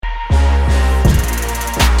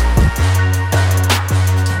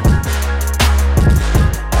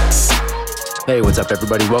Hey, what's up,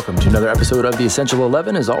 everybody? Welcome to another episode of The Essential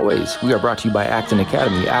 11. As always, we are brought to you by Acton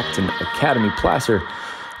Academy, Acton Academy Placer,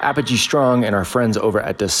 Apogee Strong, and our friends over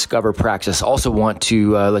at Discover Praxis. Also want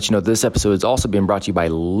to let you know this episode is also being brought to you by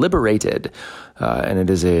Liberated, and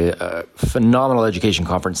it is a phenomenal education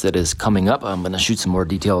conference that is coming up. I'm going to shoot some more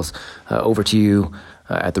details over to you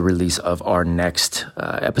at the release of our next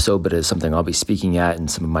episode, but it is something I'll be speaking at,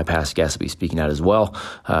 and some of my past guests will be speaking at as well.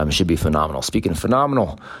 It should be phenomenal. Speaking of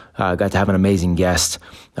phenomenal, got to have an amazing guest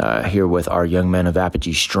here with our young men of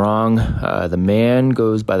Apogee Strong. The man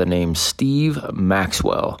goes by the name Steve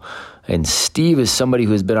Maxwell, and Steve is somebody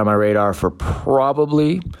who has been on my radar for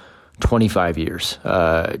probably 25 years.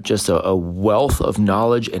 Just a wealth of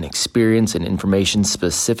knowledge and experience and information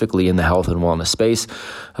specifically in the health and wellness space.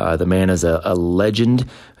 The man is a legend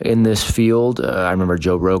in this field. I remember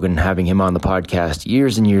Joe Rogan having him on the podcast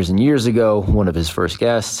years and years and years ago, one of his first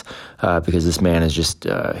guests, because this man is just,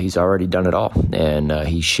 he's already done it all. And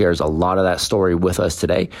he shares a lot of that story with us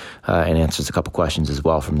today and answers a couple questions as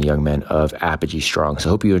well from the young men of Apogee Strong. So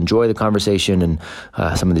I hope you enjoy the conversation and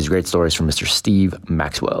some of these great stories from Mr. Steve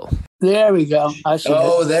Maxwell. There we go.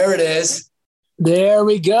 There it is. There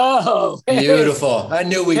we go. Beautiful. I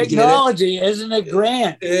knew we'd Technology, isn't it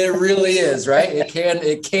grand? It really is, right? It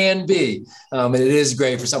can be. And it is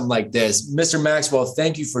great for something like this. Mr. Maxwell,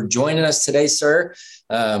 thank you for joining us today, sir.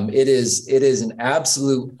 It is an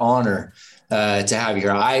absolute honor to have you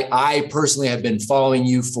here. I personally have been following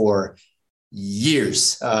you for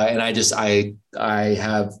years, and I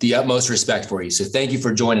have the utmost respect for you. So thank you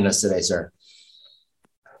for joining us today, sir.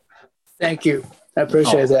 Thank you. I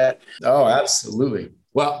appreciate that. Oh, absolutely.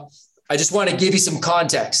 Well, I just want to give you some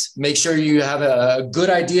context, make sure you have a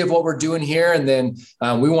good idea of what we're doing here. And then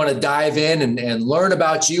we want to dive in and learn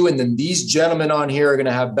about you. And then these gentlemen on here are going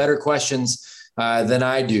to have better questions than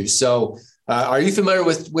I do. So are you familiar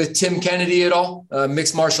with Tim Kennedy at all?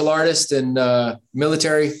 Mixed martial artist and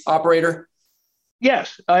military operator?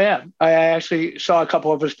 Yes, I am. I actually saw a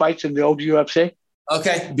couple of his fights in the old UFC.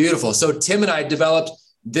 Okay, beautiful. So Tim and I developed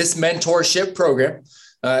this mentorship program,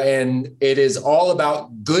 and it is all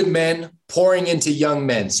about good men pouring into young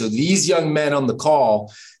men. So these young men on the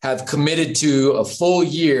call have committed to a full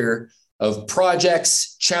year of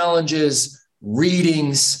projects, challenges,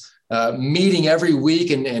 readings, meeting every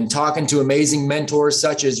week and talking to amazing mentors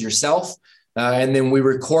such as yourself. And then we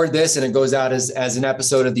record this and it goes out as an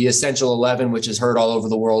episode of The Essential 11, which is heard all over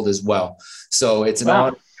the world as well. So it's an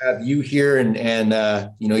honor to have you here, and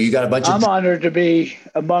you got a bunch of. I'm honored to be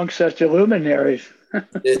among such luminaries.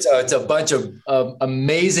 It's a bunch of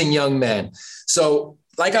amazing young men. So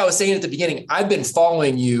like I was saying at the beginning, I've been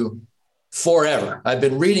following you forever. I've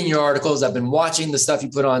been reading your articles. I've been watching the stuff you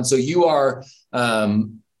put on. So you are,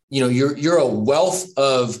 you're a wealth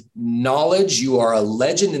of knowledge. You are a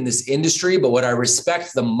legend in this industry. But what I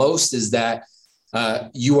respect the most is that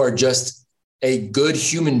you are just a good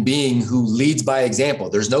human being who leads by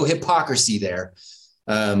example. There's no hypocrisy there.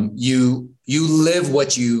 You live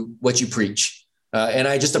what you preach. And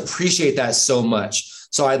I just appreciate that so much.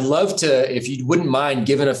 So I'd love to, if you wouldn't mind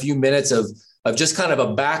giving a few minutes of just kind of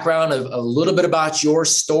a background of a little bit about your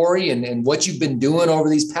story and what you've been doing over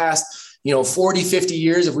these past 40, 50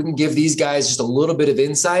 years. If we can give these guys just a little bit of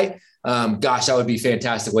insight, that would be a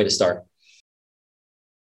fantastic way to start.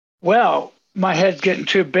 Well, my head's getting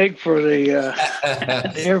too big for the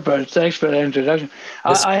earbuds. Thanks for that introduction.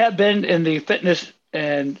 I have been in the fitness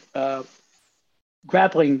and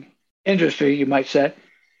grappling industry, you might say,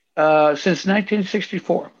 since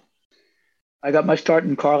 1964. I got my start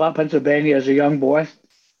in Carlisle, Pennsylvania as a young boy,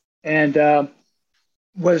 and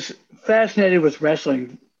was fascinated with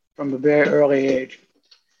wrestling from a very early age.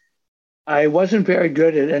 I wasn't very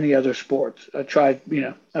good at any other sports. I tried,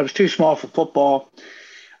 I was too small for football.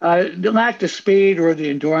 I lacked the speed or the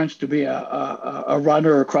endurance to be a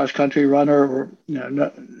runner or cross-country runner, or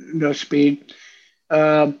no speed.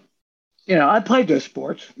 I played those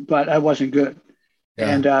sports, but I wasn't good. Yeah.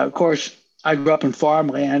 And of course, I grew up in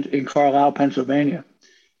farmland in Carlisle, Pennsylvania,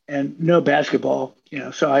 and no basketball.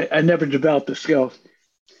 So I never developed the skills.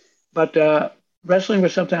 But wrestling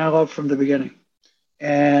was something I loved from the beginning,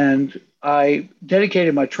 and I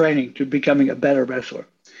dedicated my training to becoming a better wrestler.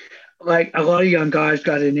 Like a lot of young guys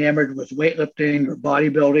got enamored with weightlifting or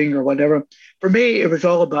bodybuilding or whatever. For me, it was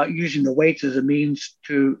all about using the weights as a means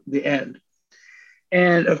to the end.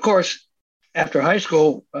 And of course, after high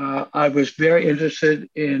school, I was very interested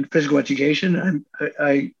in physical education.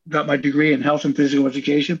 I got my degree in health and physical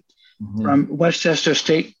education from Westchester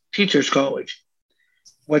State Teachers College,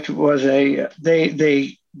 which was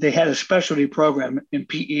they had a specialty program in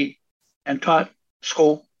PE and taught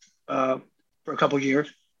school for a couple of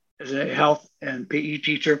years. as a health and PE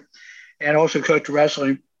teacher, and also coached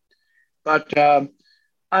wrestling. But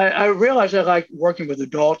I realized I like working with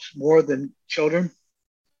adults more than children.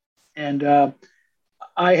 And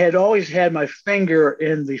I had always had my finger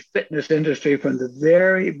in the fitness industry from the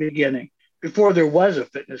very beginning, before there was a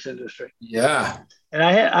fitness industry. Yeah. And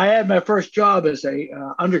I had my first job as a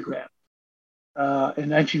undergrad in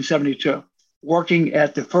 1972, working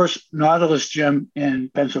at the first Nautilus gym in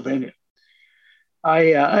Pennsylvania.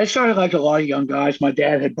 I started like a lot of young guys. My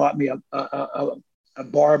dad had bought me a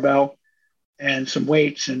barbell and some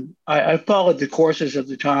weights, and I followed the courses of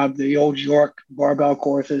the time, the old York barbell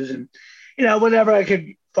courses, and whatever I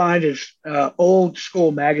could find is old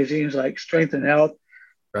school magazines like Strength and Health.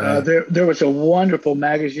 Right. There was a wonderful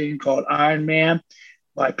magazine called Iron Man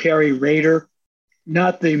by Perry Rader,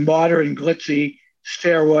 not the modern glitzy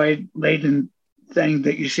steroid laden thing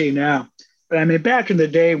that you see now. But I mean, back in the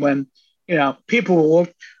day when, people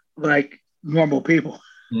looked like normal people.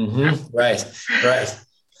 Mm-hmm. Right.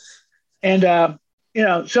 And,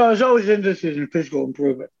 so I was always interested in physical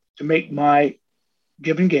improvement to make my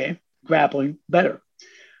given game, grappling, better.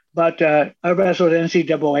 But I wrestled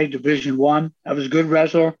NCAA Division I. I was a good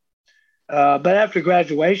wrestler. But after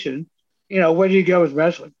graduation, where do you go with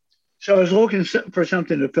wrestling? So I was looking for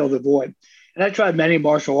something to fill the void. And I tried many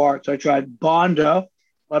martial arts. I tried Bondo.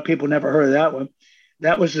 A lot of people never heard of that one.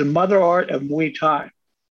 That was the mother art of Muay Thai.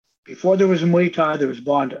 Before there was Muay Thai, there was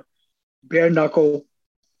Bondo. Bare knuckle,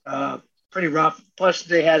 pretty rough. Plus,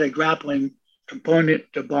 they had a grappling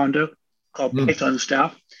component to Bondo called Python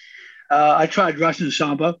style. I tried Russian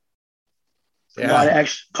Sambo. A lot of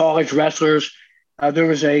ex-college wrestlers. There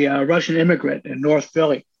was a Russian immigrant in North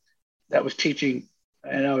Philly that was teaching,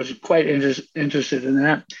 and I was quite interested in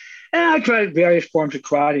that. And I tried various forms of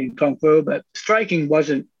karate and kung fu, but striking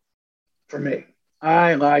wasn't for me.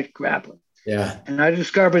 I liked grappling. Yeah. And I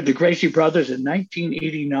discovered the Gracie brothers in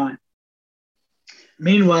 1989.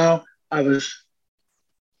 Meanwhile, I was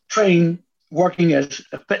working as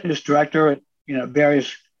a fitness director at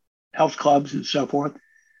various health clubs and so forth,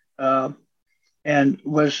 and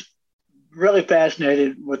was really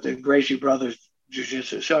fascinated with the Gracie brothers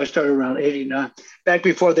jiu-jitsu. So I started around 89, back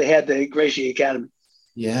before they had the Gracie Academy.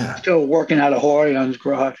 Yeah. Still working out of Horion's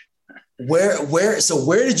garage. Where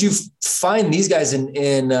did you find these guys in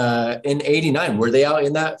 89? Were they out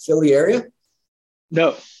in that Philly area?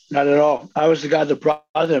 No, not at all. I was the guy that brought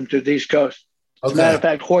them to the East Coast. As a matter of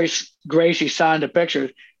fact, Hoist Gracie signed the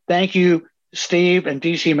pictures. Thank you, Steve and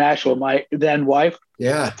DC Maxwell, my then wife,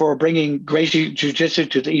 for bringing Gracie Jiu-Jitsu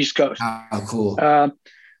to the East Coast. Oh, cool.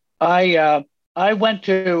 I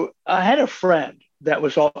had a friend that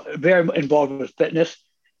was very involved with fitness,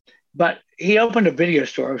 but he opened a video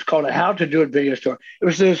store. It was called a How to Do It video store. It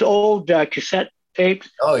was those old cassette tapes,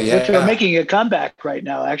 which are making a comeback right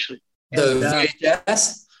now, actually. The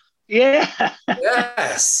VHS? Yeah.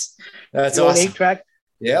 Yes. That's awesome. 8-track.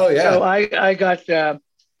 Yeah, oh, yeah. So I got,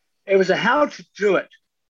 it was a How to Do It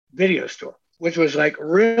video store, which was like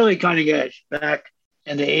really cutting edge back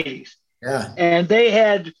in the 80s. Yeah. And they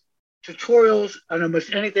had tutorials on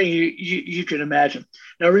almost anything you can imagine.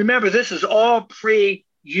 Now, remember, this is all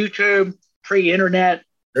pre-YouTube, pre-internet.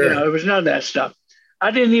 Sure. There was none of that stuff.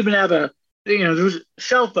 I didn't even have those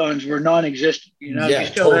cell phones were non-existent. You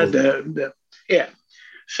still had the.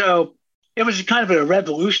 So it was kind of a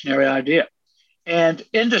revolutionary idea. And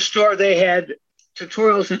in the store, they had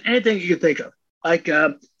tutorials on anything you could think of, like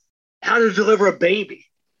how to deliver a baby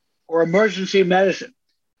or emergency medicine,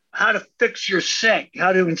 how to fix your sink,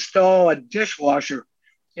 how to install a dishwasher,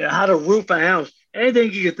 how to roof a house,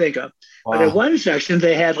 anything you could think of. Wow. But in one section,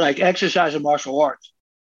 they had like exercise and martial arts.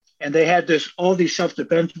 And they had all these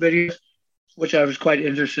self-defense videos, which I was quite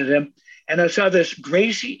interested in. And I saw this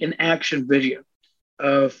Gracie in action video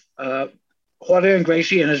of Jorge and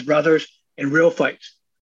Gracie and his brothers in real fights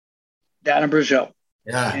down in Brazil.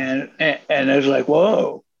 Yeah. And I was like,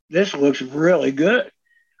 whoa, this looks really good.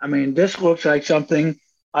 I mean, this looks like something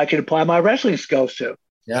I could apply my wrestling skills to.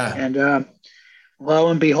 Yeah. And lo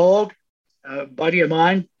and behold, a buddy of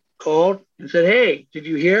mine called and said, hey, did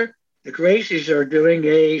you hear? The Gracies are doing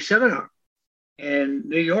a seminar in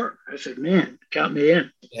New York. I said, man, count me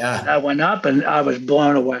in. Yeah. I went up and I was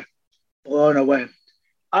blown away.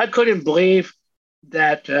 I couldn't believe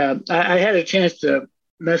that I had a chance to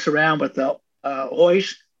mess around with the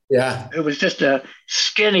Hoist. Yeah. It was just a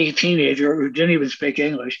skinny teenager who didn't even speak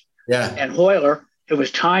English. Yeah. And Hoyler, who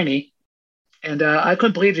was tiny. And I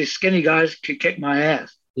couldn't believe these skinny guys could kick my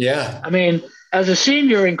ass. Yeah. I mean, as a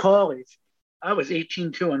senior in college, I was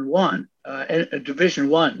 18-2-1, a Division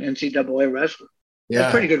I NCAA wrestler. Yeah. That's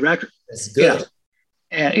a pretty good record. That's good.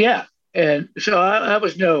 Yeah. And so I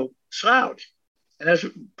was no slouch. And I was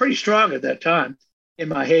pretty strong at that time in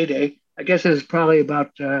my heyday. I guess it was probably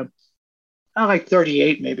about like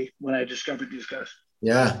 38 maybe when I discovered these guys.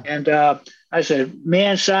 Yeah. And I said,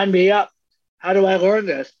 man, sign me up. How do I learn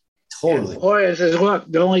this? Totally. And Jorge says,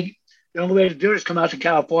 look, the only way to do it is come out to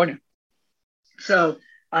California. So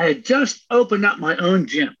I had just opened up my own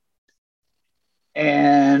gym.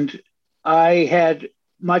 And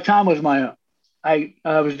my time was my own. I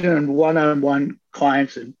was doing one-on-one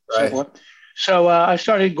clients and so forth. So I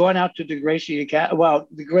started going out to the Gracie Academy. Well,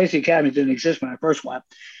 the Gracie Academy didn't exist when I first went,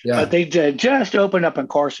 but they just opened up in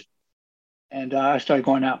Carson. And I started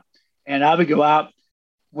going out. And I would go out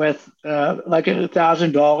with like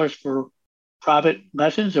 $1,000 for private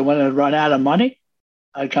lessons. And when I'd run out of money,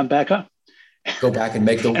 I'd come back up. Go back and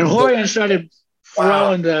make the. And Jorge started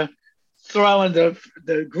throwing the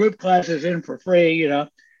group classes in for free, you know.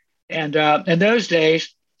 And in those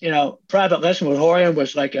days, you know, private lesson with Jorge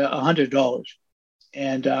was like $100.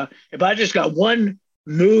 And if I just got one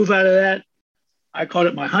move out of that, I called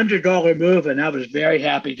it my $100 move, and I was very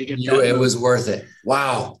happy to get that. It was worth it.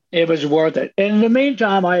 Wow. It was worth it. And in the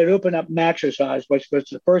meantime, I had opened up Maxwell, which was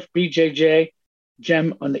the first BJJ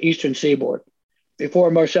gym on the Eastern Seaboard.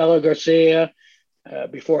 Before Marcelo Garcia,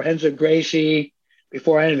 before Renzo Gracie,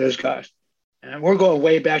 before any of those guys. And we're going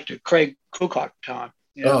way back to Craig Kukoc time.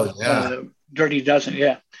 You know, the Dirty Dozen,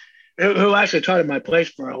 yeah. Who actually taught at my place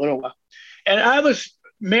for a little while. And I was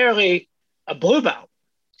merely a blue belt.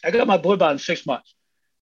 I got my blue belt in 6 months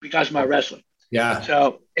because of my wrestling. Yeah.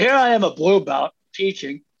 So here I am, a blue belt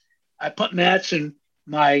teaching. I put mats in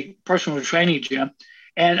my personal training gym,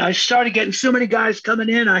 and I started getting so many guys coming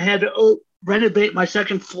in. I had to renovate my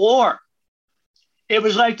second floor. It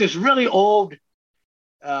was like this really old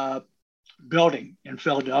building in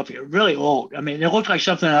Philadelphia, really old. I mean, it looked like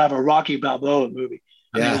something out of a Rocky Balboa movie.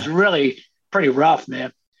 I mean, it was really pretty rough,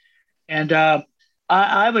 man. And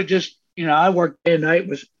I would just, you know, I worked day and night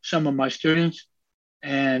with some of my students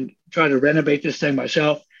and try to renovate this thing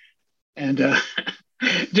myself. And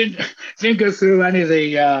didn't go through any of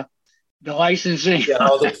the licensing. Yeah,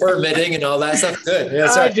 all the permitting and all that stuff. Good.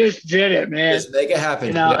 Yeah, I just did it, man. Just make it happen.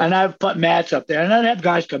 You know, and I've put mats up there, and I'd have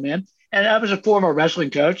guys come in. And I was a former wrestling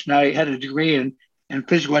coach, and I had a degree in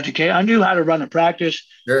physical education. I knew how to run a practice.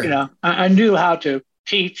 Sure. You know, I knew how to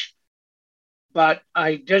teach, but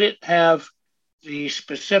I didn't have the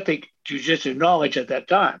specific jiu-jitsu knowledge at that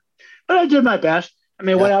time. But I did my best. I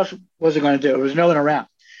mean, what else was I going to do? There was no one around.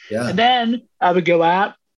 Yeah. And then I would go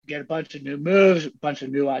out, get a bunch of new moves, a bunch of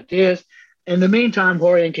new ideas. In the meantime,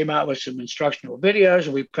 Jorge came out with some instructional videos,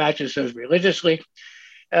 and we practiced those religiously.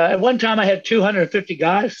 At one time, I had 250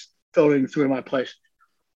 guys filtering through my place.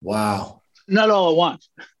 Wow. Not all at once.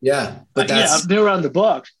 Yeah. But that's... they were on the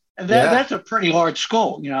books. And that's a pretty hard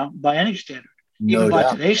school, you know, by any standard, even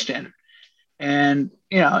by today's standard. And,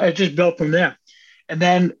 you know, it just built from there. And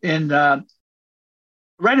then in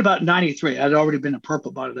right about 93, I'd already been a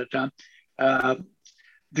purple belt at that time.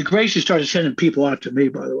 The Gracies started sending people out to me,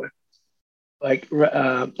 by the way. Like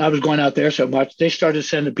I was going out there so much, they started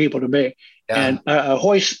sending people to me. Yeah. And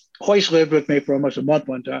Hoist lived with me for almost a month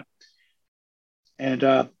one time. And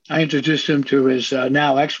I introduced him to his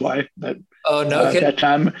now ex-wife. But at that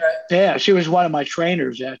time, she was one of my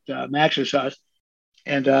trainers at Maxwell.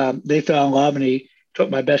 And they fell in love, and he took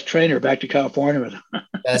my best trainer back to California with him.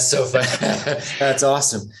 That's so fun. That's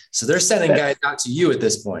awesome. So they're sending guys out to you at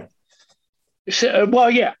this point. So,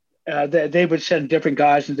 well, yeah. They would send different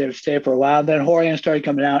guys, and they would stay for a while. And then Jorge started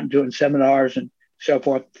coming out and doing seminars and so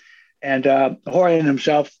forth. And Jorge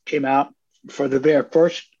himself came out for the very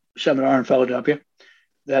first seminar in Philadelphia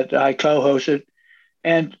that I co-hosted.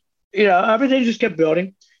 And, you know, everything just kept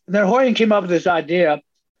building. And then Jorge came up with this idea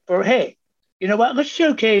for, hey, you know what? Let's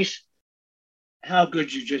showcase how good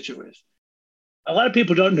jiu-jitsu is. A lot of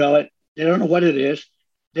people don't know it. They don't know what it is.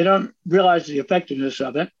 They don't realize the effectiveness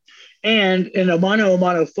of it. And in a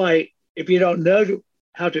mano-a-mano fight, if you don't know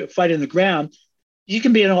how to fight in the ground, you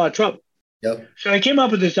can be in a lot of trouble. Yep. So I came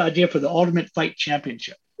up with this idea for the Ultimate Fight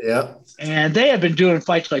Championship. Yeah. And they have been doing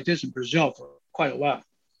fights like this in Brazil for quite a while.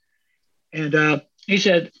 And he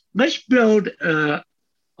said, let's build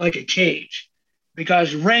like a cage,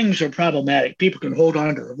 because rings are problematic. People can hold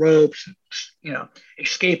on to the ropes, you know,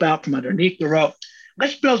 escape out from underneath the rope.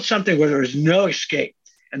 Let's build something where there is no escape,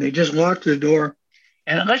 and they just lock the door.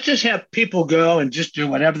 And let's just have people go and just do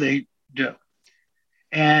whatever they do.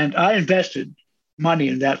 And I invested money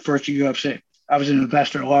in that first UFC. I was an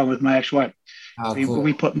investor along with my ex-wife. Oh, cool.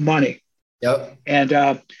 We put money. Yep.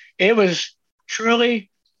 And it was truly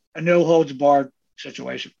a no-holds-barred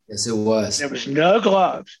situation. Yes, it was. There was no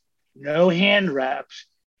gloves, no hand wraps.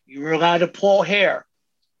 You were allowed to pull hair.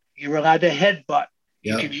 You were allowed to headbutt.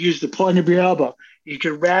 You could use the point of your elbow. You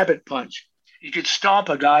could rabbit punch. You could stomp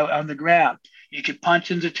a guy on the ground. You could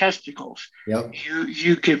punch in the testicles. Yep.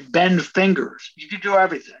 You could bend fingers. You could do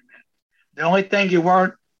everything, man. The only thing you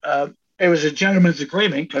weren't, it was a gentleman's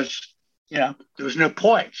agreement because, there was no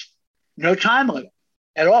points, no time limit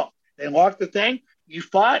at all. They locked the thing. You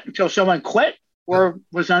fought until someone quit or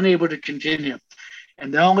was unable to continue.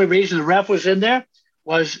 And the only reason the ref was in there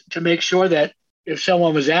was to make sure that if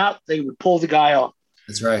someone was out, they would pull the guy off.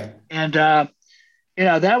 That's right. And,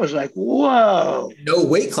 that was like, whoa. No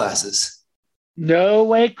weight classes. No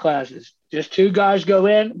weight classes. Just two guys go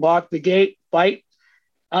in, lock the gate, fight,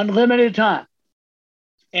 unlimited time.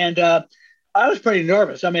 And I was pretty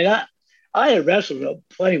nervous. I mean, I had wrestled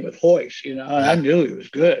plenty with Hoist, and I knew he was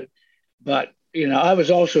good. But, I was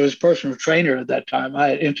also his personal trainer at that time. I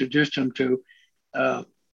had introduced him to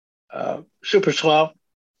super slow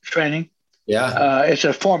training. Yeah. It's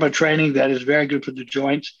a form of training that is very good for the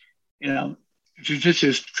joints. Jiu-jitsu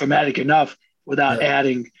is traumatic enough without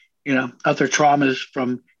adding, other traumas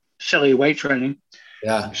from silly weight training.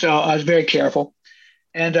 Yeah. So I was very careful.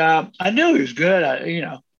 And I knew he was good.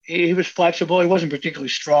 He was flexible. He wasn't particularly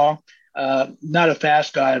strong, not a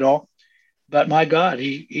fast guy at all. But my God,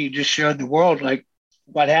 he just showed the world like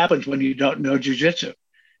what happens when you don't know jiu-jitsu,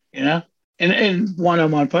 in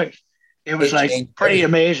one-on-one fights. It was pretty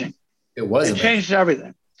amazing. It was. It changed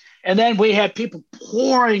everything. And then we had people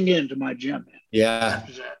pouring into my gym, man. Yeah.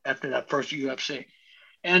 After that first UFC.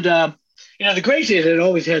 And, the Gracie had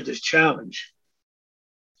always had this challenge.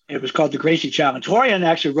 It was called the Gracie Challenge. Horian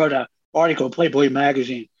actually wrote an article in Playboy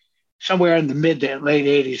magazine somewhere in the mid to late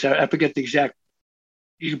 80s. I forget the exact.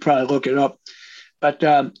 You can probably look it up. But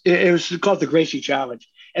it was called the Gracie Challenge.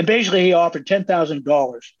 And basically he offered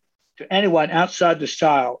 $10,000 to anyone outside the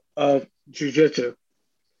style of jiu-jitsu.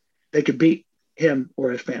 They could beat him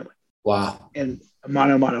or his family. Wow. In a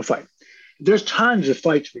mano-a-mano fight. There's tons of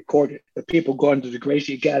fights recorded of people going to the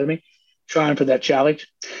Gracie Academy trying for that challenge.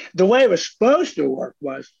 The way it was supposed to work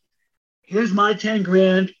was, here's my 10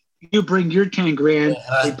 grand, you bring your 10 grand,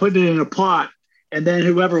 we put it in a pot, and then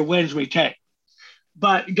whoever wins, we take.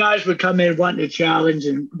 But guys would come in wanting a challenge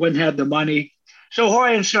and wouldn't have the money. So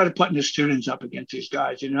Horian started putting his students up against these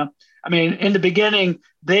guys, I mean, in the beginning,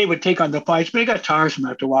 they would take on the fights, but it got tiresome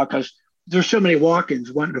after a while because there's so many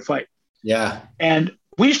walk-ins wanting to fight. Yeah. And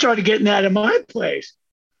we started getting that in my place.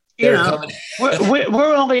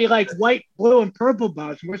 We're only like white, blue, and purple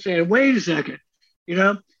belts. We're saying, wait a second,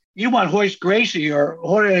 you want Hoist Gracie or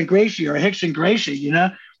Horian Gracie or Hickson Gracie, you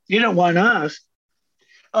don't want us.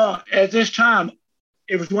 At this time,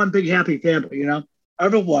 it was one big happy family,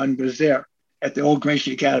 Everyone was there at the old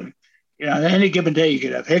Gracie Academy. On any given day, you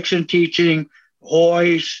could have Hickson teaching,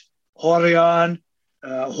 Hoist, Horian,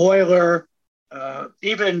 Hoyler,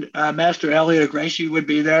 even Master Elliot Gracie would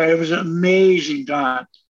be there. It was an amazing time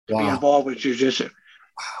to be involved with jiu-jitsu.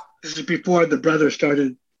 Wow. This is before the brothers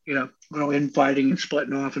started, little infighting and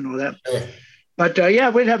splitting off and all that. Sure.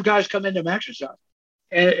 But we'd have guys come into exercise.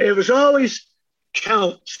 And it was always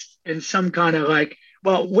couched in some kind of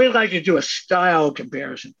we'd like to do a style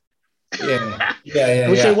comparison. Yeah.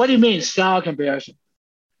 We say, what do you mean style comparison?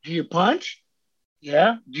 Do you punch?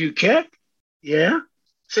 Yeah. Do you kick? Yeah.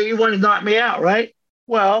 So you want to knock me out, right?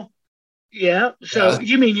 Well, yeah. So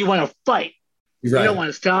you mean you want to fight? Right. You don't want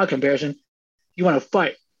a style comparison. You want to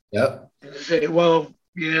fight. Yep. And they say, well,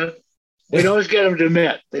 yeah. We'd always get them to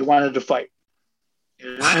admit they wanted to fight.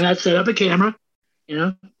 And I'd set up a camera.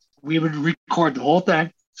 We would record the whole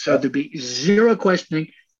thing. So there'd be zero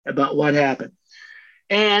questioning about what happened.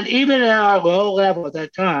 And even at our low level at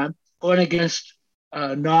that time, going against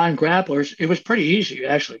non-grapplers, it was pretty easy,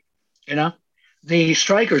 actually. The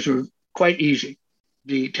strikers were quite easy.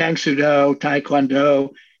 The Tang Soo Do,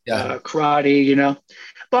 Taekwondo, karate,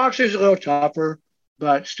 Boxers a little tougher,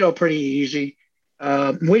 but still pretty easy.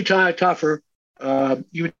 Muay Thai tougher.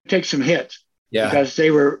 You would take some hits because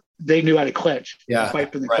they knew how to clinch.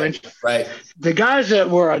 Fight from the clinch. Right. The guys that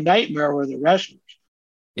were a nightmare were the wrestlers.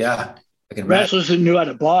 Yeah. Wrestlers that knew how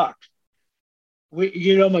to box.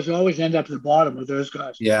 You'd almost always end up at the bottom of those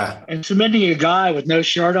guys. Yeah. And submitting a guy with no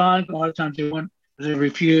shirt on, a lot of times they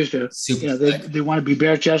refuse to, they want to be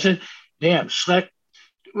bare chested. Damn, slick.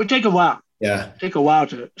 It would take a while. Yeah. Take a while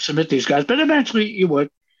to submit these guys, but eventually you would.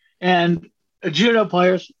 And judo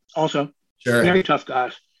players also, very tough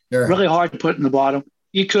guys. Sure. Really hard to put in the bottom.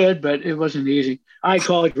 You could, but it wasn't easy. I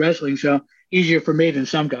call it wrestling, so easier for me than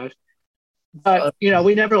some guys. But,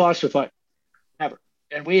 we never lost a fight. Never.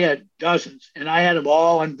 And we had dozens, and I had them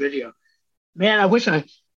all on video. Man, I wish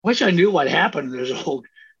I knew what happened to those old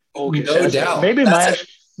No doubt. Maybe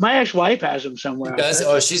My ex-wife has them somewhere.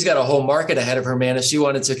 Because she's got a whole market ahead of her, man. If she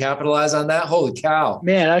wanted to capitalize on that, holy cow!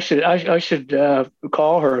 Man, I should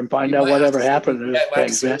call her and find out whatever happened to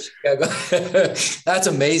those things, man. That's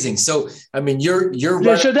amazing. So, I mean, you're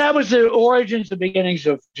right. So that was the origins, the beginnings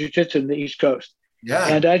of jiu-jitsu in the East Coast. Yeah,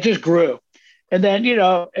 and I just grew, and then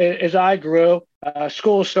as I grew,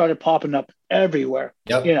 schools started popping up everywhere.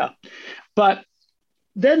 Yep. But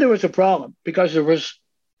then there was a problem because there was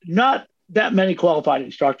not that many qualified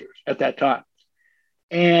instructors at that time.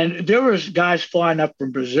 And there was guys flying up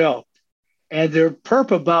from Brazil, and their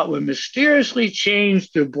purple belt would mysteriously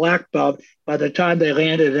change to black belt by the time they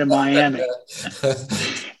landed in Miami.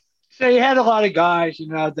 So you had a lot of guys,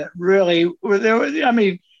 that really were there. I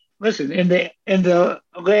mean, listen, in the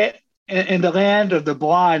land of the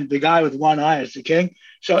blind, the guy with one eye is the king.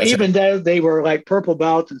 So that's even though they were like purple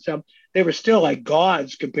belts and stuff, they were still like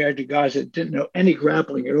gods compared to guys that didn't know any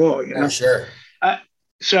grappling at all. Yeah, sure.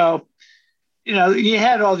 So, you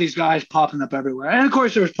had all these guys popping up everywhere. And of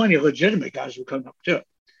course, there was plenty of legitimate guys who were coming up too.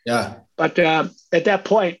 Yeah. But at that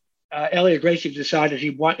point, Elliot Gracie decided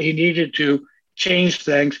he needed to change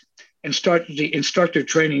things and start the instructor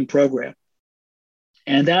training program.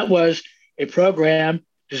 And that was a program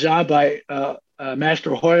designed by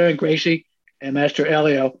Master Hoyer Gracie and Master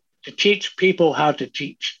Elio to teach people how to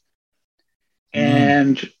teach.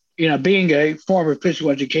 And, being a former physical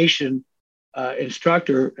education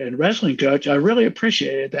instructor and wrestling coach, I really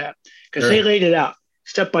appreciated that because they laid it out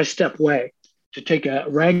step-by-step way to take a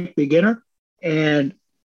ranked beginner and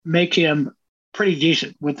make him pretty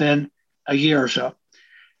decent within a year or so.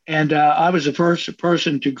 And I was the first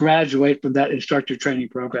person to graduate from that instructor training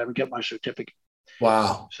program and get my certificate.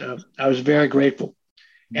 Wow. So I was very grateful.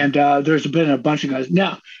 And there's been a bunch of guys.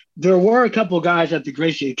 Now, there were a couple of guys at the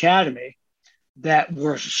Gracie Academy that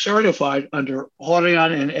were certified under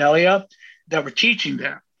Horion and Elia that were teaching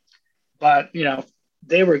there. But,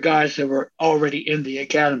 they were guys that were already in the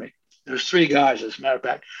academy. There's 3 guys, as a matter of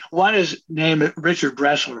fact. One is named Richard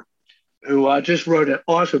Bressler, who just wrote an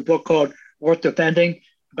awesome book called Worth Defending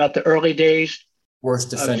about the early days of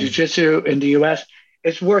jiu-jitsu in the U.S.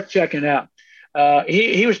 It's worth checking out.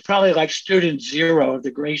 He was probably like student zero of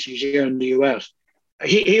the Gracies here in the U.S.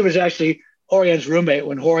 He was actually Horion's roommate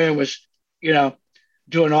when Horion was,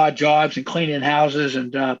 doing odd jobs and cleaning houses.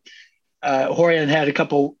 And Horion had a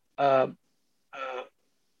couple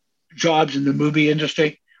jobs in the movie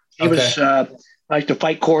industry. He was like the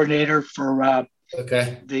fight coordinator for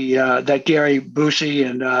that Gary Busey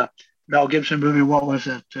and Mel Gibson movie. What was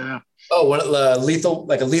it? Lethal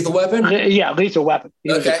Weapon? Yeah, Lethal Weapon.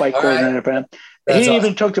 He was a fight coordinator for him. He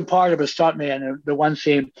even took the part of a stuntman in the one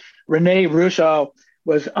scene. Rene Russo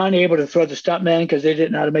was unable to throw the stuntman because they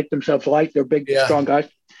didn't know how to make themselves light. They're big, strong guys.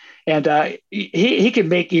 And he could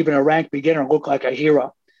make even a ranked beginner look like a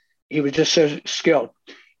hero. He was just so skilled.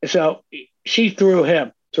 And so she threw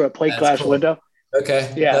him through a plate glass window.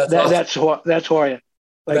 Okay. Yeah, that's Horion. That's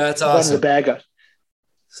awesome. One of the bad guys.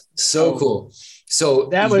 So cool. So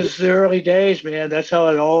that was the early days, man. That's how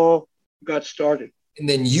it all got started. And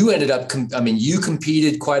then you ended up, you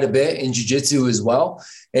competed quite a bit in jiu-jitsu as well.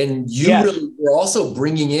 And you really were also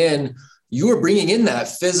bringing in that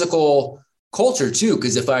physical culture too.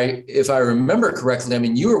 Because if I remember correctly,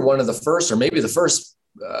 you were one of the first, or maybe the first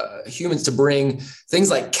humans to bring things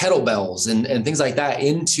like kettlebells and things like that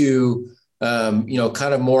into,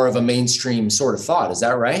 kind of more of a mainstream sort of thought. Is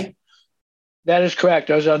that right? That is correct.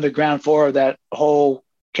 I was on the ground floor of that whole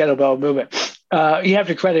kettlebell movement. You have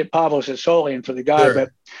to credit Pablo Sicilian for the guy,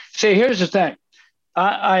 but see, here's the thing.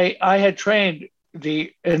 I had trained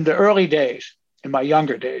in the early days, in my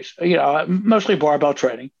younger days, mostly barbell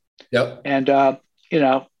training. Yep. And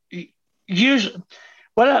usually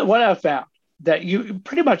what I found that you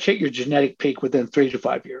pretty much hit your genetic peak within 3 to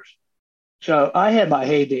 5 years. So I had my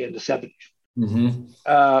heyday in the 70s.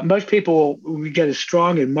 Mm-hmm. Most people will get as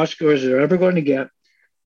strong and muscular as they're ever going to get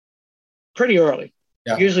pretty early.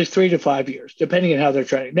 Yeah. Usually 3 to 5 years, depending on how they're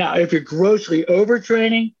training. Now, if you're grossly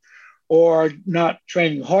overtraining or not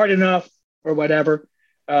training hard enough or whatever,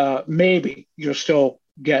 maybe you'll still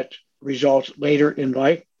get results later in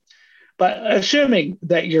life. But assuming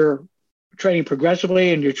that you're training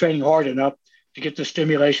progressively and you're training hard enough to get the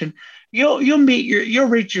stimulation, you'll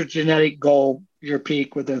reach your genetic goal, your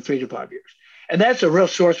peak, within 3 to 5 years. And that's a real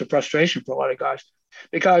source of frustration for a lot of guys,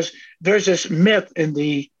 because there's this myth in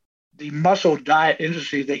the muscle diet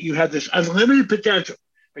industry that you have this unlimited potential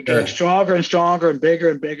for getting stronger and stronger and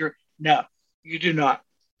bigger. No, you do not.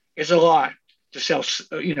 It's a lie to sell,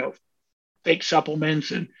 fake supplements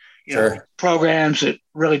and programs that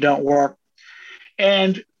really don't work.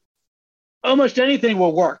 And almost anything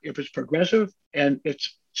will work if it's progressive and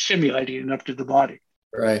it's stimulating enough to the body.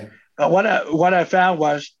 Right. But what I found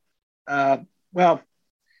was, well,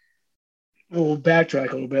 we'll backtrack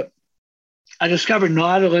a little bit. I discovered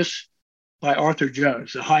Nautilus by Arthur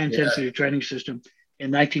Jones, the high intensity training system, in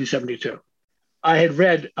 1972. I had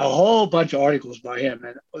read a whole bunch of articles by him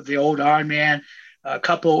and the old Iron Man, a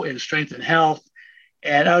couple in Strength and Health,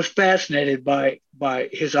 and I was fascinated by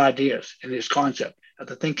his ideas and his concept of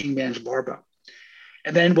the thinking man's barbell.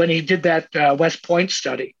 And then when he did that West Point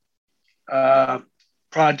study,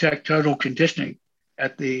 Project Total Conditioning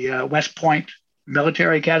at the West Point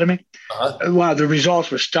Military Academy, wow, the results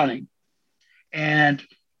were stunning. And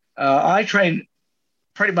I trained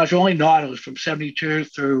pretty much only Nautilus from 72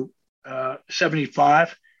 through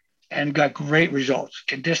 75 and got great results.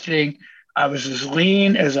 Conditioning, I was as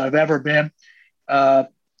lean as I've ever been.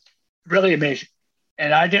 Really amazing.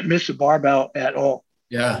 And I didn't miss the barbell at all.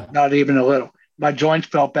 Yeah. Not even a little. My joints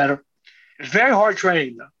felt better. It was very hard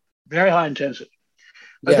training, though. Very high intensity.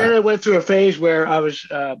 But then I went through a phase where I was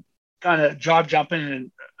kind of job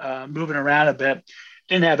jumping and moving around a bit.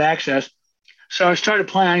 Didn't have access. So I started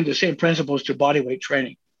applying the same principles to bodyweight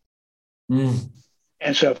training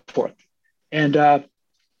and so forth. And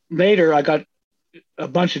later I got a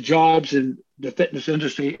bunch of jobs in the fitness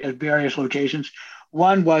industry at various locations.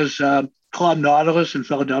 One was Club Nautilus in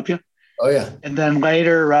Philadelphia. Oh, yeah. And then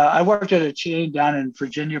later I worked at a chain down in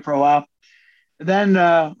Virginia for a while. And then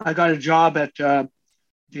I got a job at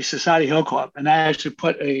the Society Hill Club. And I actually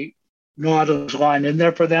put a Nautilus line in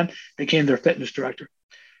there for them, became their fitness director.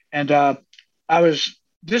 And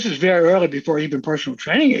this is very early before even personal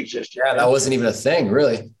training existed. Yeah, that wasn't even a thing,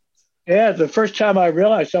 really. Yeah, the first time I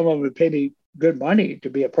realized someone would pay me good money to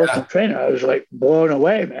be a personal trainer, I was like blown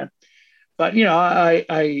away, man. But, you know,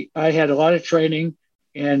 I had a lot of training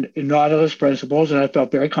in Nautilus principles, and I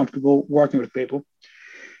felt very comfortable working with people.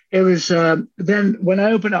 It was then when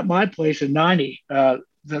I opened up my place in 90,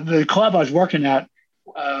 the club I was working at,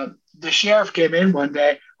 the sheriff came in one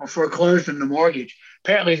day and foreclosed on the mortgage.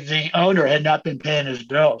 Apparently, the owner had not been paying his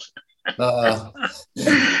bills. And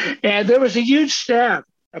there was a huge staff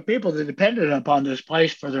of people that depended upon this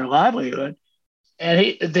place for their livelihood.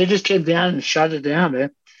 And they just came down and shut it down, man.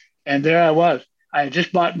 And there I was. I had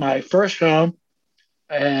just bought my first home,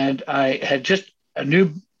 and I had just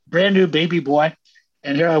brand new baby boy.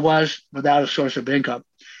 And here I was without a source of income.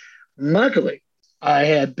 Luckily, I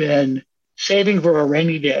had been saving for a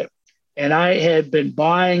rainy day, and I had been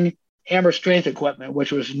buying hammer strength equipment,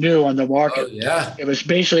 which was new on the market. Oh, yeah. It was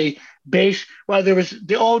basically there was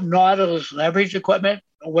the old Nautilus leverage equipment,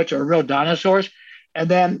 which are real dinosaurs. And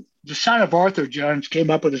then the son of Arthur Jones came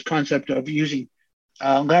up with this concept of using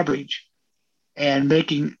leverage and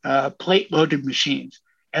making plate-loaded machines.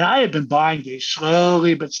 And I had been buying these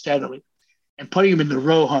slowly but steadily and putting them in the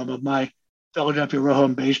row home of my Philadelphia row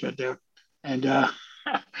home basement there. And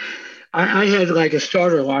I had like a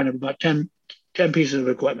starter line of about 10 pieces of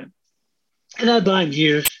equipment. And I buy them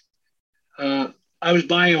used. I was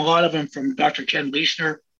buying a lot of them from Dr. Ken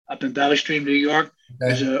Leisner up in Valley Stream, New York.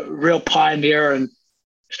 Okay. He's a real pioneer in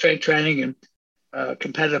strength training and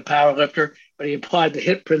competitive powerlifter, but he applied the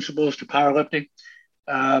HIIT principles to powerlifting.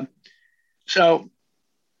 So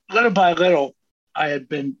little by little, I had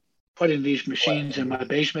been putting these machines in my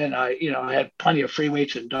basement. I had plenty of free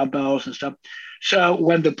weights and dumbbells and stuff. So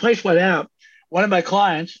when the place went out, one of my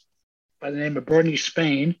clients by the name of Bernie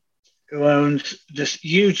Spain, who owns this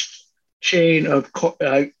huge chain of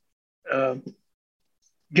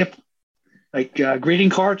gift, like greeting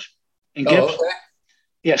cards and gifts. Okay.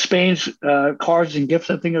 Yeah, Spain's cards and gifts,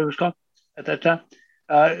 I think it was called at that time.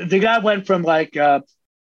 The guy went from like,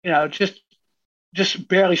 just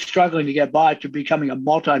barely struggling to get by to becoming a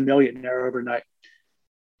multi-millionaire overnight.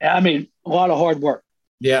 I mean, a lot of hard work.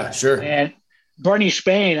 Yeah, sure. And Bernie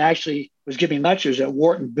Spain actually was giving lectures at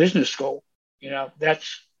Wharton Business School. You know,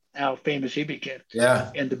 that's how famous he became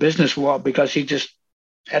in the business world, because he just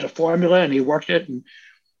had a formula and he worked it. And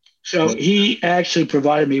so he actually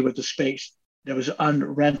provided me with a space that was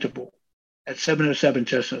unrentable at 707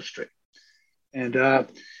 Chestnut Street. And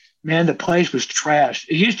man, the place was trashed.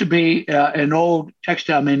 It used to be an old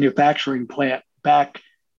textile manufacturing plant back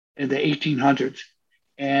in the 1800s.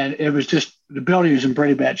 And it was just, the building was in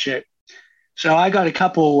pretty bad shape. So I got a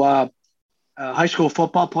couple high school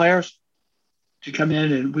football players to come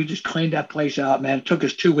in, and we just cleaned that place out, man. It took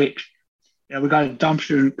us 2 weeks. You know, we got a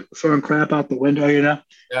dumpster and throwing crap out the window, you know?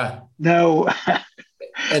 Yeah. No,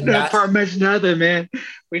 no permits, nothing, man.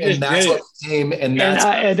 We just did it. Came, and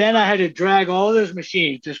then I had to drag all those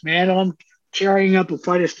machines, dismantle them, carrying up a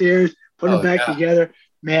flight of stairs, put them back together.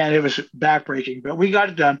 Man, it was backbreaking, but we got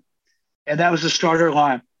it done. And that was the starter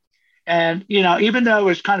line. And, even though it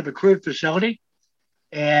was kind of a crude facility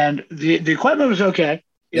and the equipment was okay,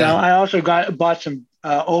 I also bought some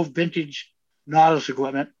old vintage Nautilus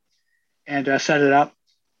equipment and set it up.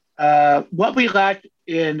 What we lacked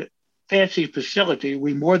in fancy facility,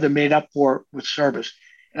 we more than made up for with service.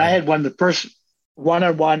 And I had one of the first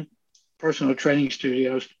one-on-one personal training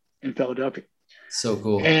studios in Philadelphia. So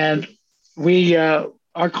cool. And we,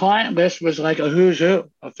 our client list was like a who's who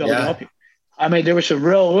of Philadelphia. I mean, there were some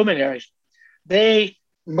real luminaries. They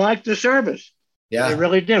liked the service. Yeah. They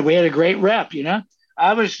really did. We had a great rep,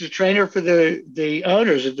 I was the trainer for the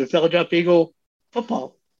owners of the Philadelphia Eagle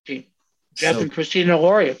football team, Jeff and Christina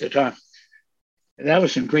Laurie at the time. And that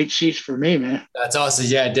was some great seats for me, man. That's awesome.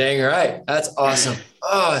 Yeah, dang right. That's awesome.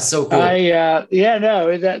 Oh, it's so cool. That's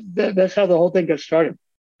how the whole thing got started.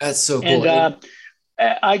 That's so cool. And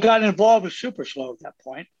I got involved with Super Slow at that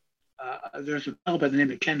point. There's a fellow by the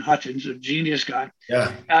name of Ken Hutchins, a genius guy.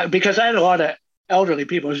 Yeah. Because I had a lot of elderly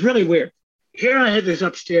people. It was really weird. Here I had this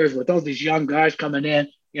upstairs with all these young guys coming in,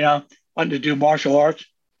 wanting to do martial arts.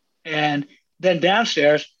 And then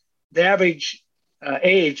downstairs, the average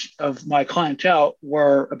age of my clientele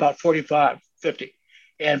were about 45, 50,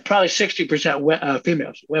 and probably 60%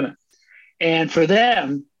 females, women. And for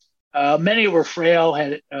them, many were frail,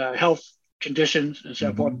 had health conditions and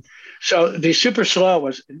so forth. So the Super Slow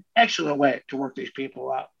was an excellent way to work these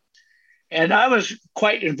people out. And I was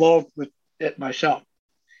quite involved with it myself.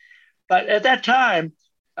 But at that time,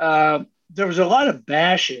 there was a lot of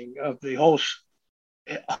bashing of the whole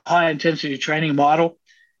high-intensity training model.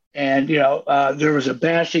 And, there was a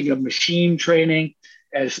bashing of machine training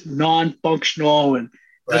as non-functional and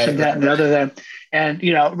this and that and the other thing. And,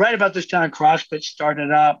 right about this time, CrossFit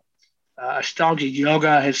started up. Ashtanga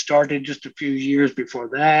yoga had started just a few years before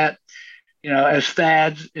that, as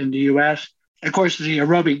fads in the U.S. And of course, the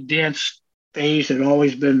aerobic dance phase had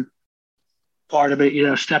always been part of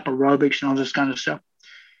it, step aerobics and all this kind of stuff.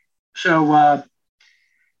 So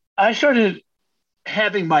I started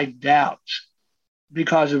having my doubts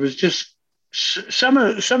because it was just some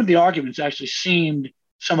of the arguments actually seemed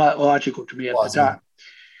somewhat logical to me at the time.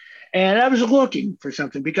 And I was looking for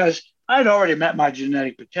something because I'd already met my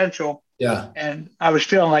genetic potential. Yeah. And I was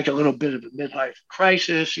feeling like a little bit of a midlife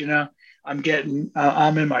crisis. I'm in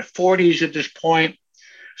my 40s at this point.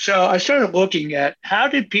 So I started looking at how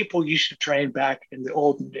did people used to train back in the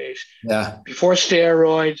olden days? Yeah. Before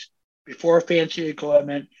steroids, before fancy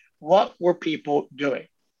equipment, what were people doing?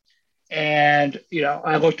 And,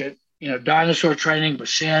 I looked at, dinosaur training with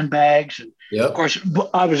sandbags. And of course,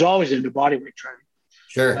 I was always into bodyweight training.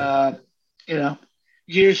 Sure.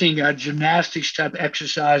 Using gymnastics type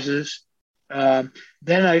exercises. Then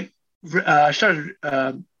I started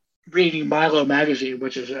reading Milo magazine,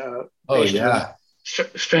 which is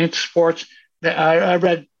strength sports. I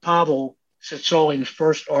read Pavel Sitsolin's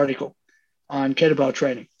first article on kettlebell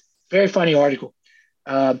training. Very funny article.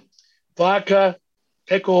 Vodka,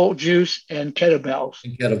 pickle juice, and kettlebells.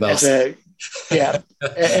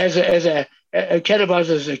 Kettlebells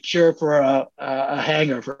as a cure for a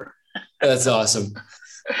hangover. That's awesome.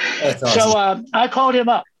 So I called him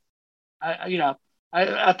up.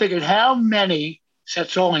 I figured how many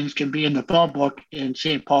Setsolings can be in the phone book in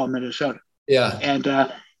St. Paul, Minnesota. Yeah. And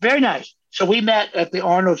very nice. So we met at the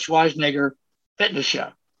Arnold Schwarzenegger fitness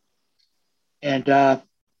show. And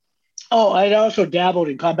I'd also dabbled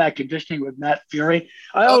in combat conditioning with Matt Fury.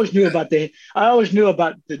 I always knew about the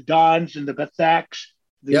Dons and the Bathaks,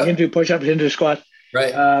 the Hindu push-ups, Hindu squats.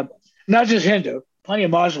 Right. Not just Hindu. Plenty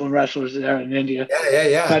of Muslim wrestlers there in India.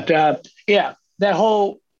 Yeah. But that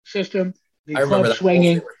whole system, the club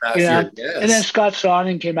swinging, yes. And then Scott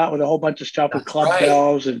Sonnen came out with a whole bunch of stuff with club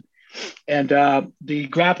bells and the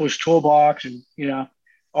grappler's toolbox and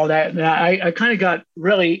all that. And I kind of got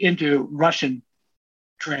really into Russian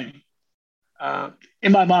training.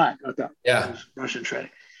 In my mind, I thought it was Russian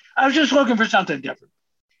training. I was just looking for something different,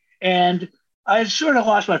 and I sort of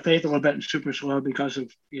lost my faith a little bit in Super Slow because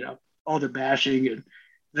of all the bashing and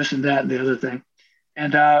this and that and the other thing.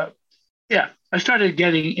 And I started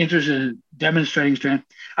getting interested in demonstrating strength.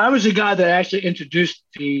 I was the guy that actually introduced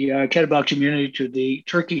the kettlebell community to the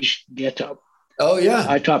Turkish get-up. Oh, yeah.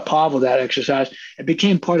 I taught Pavel that exercise. It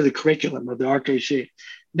became part of the curriculum of the RKC.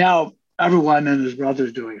 Now, everyone and his brother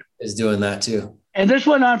is doing it. Is doing that too. And this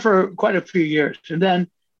went on for quite a few years. And then,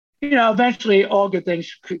 eventually all good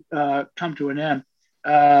things come to an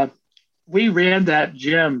end. We ran that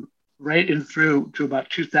gym right in through to about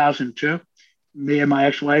 2002. Me and my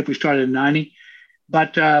ex-wife, we started in 90.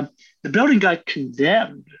 But the building got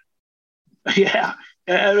condemned. Yeah,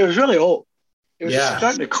 it was really old. It was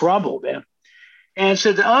starting to crumble, man. And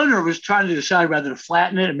so the owner was trying to decide whether to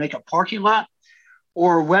flatten it and make a parking lot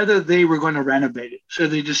or whether they were going to renovate it. So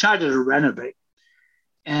they decided to renovate.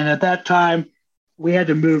 And at that time, we had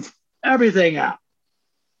to move everything out,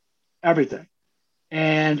 everything.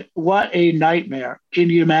 And what a nightmare. Can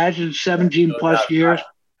you imagine 17 plus years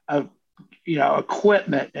of,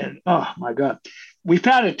 equipment? And oh my God. We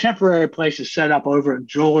found a temporary place to set up over in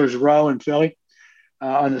Jewelers Row in Philly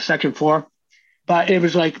on the second floor. But it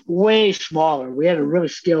was like way smaller. We had to really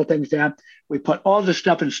scale things down. We put all this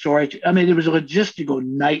stuff in storage. I mean, it was a logistical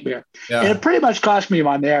nightmare. Yeah. And it pretty much cost me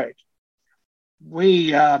my marriage.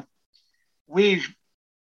 That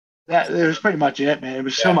was pretty much it, man. It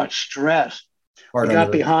was so much stress. We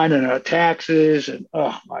got behind on our taxes, and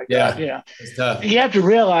oh my God, it's tough. You have to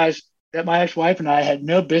realize that my ex-wife and I had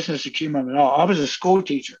no business acumen at all. I was a school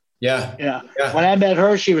teacher. Yeah. When I met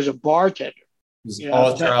her, she was a bartender.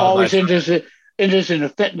 Always into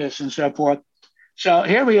the fitness and so forth. So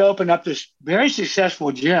here we opened up this very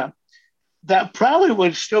successful gym that probably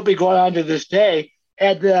would still be going on to this day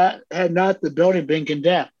had not the building been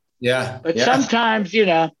condemned. Yeah. But sometimes,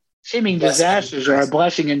 seeming disasters are a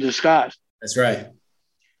blessing in disguise. That's right.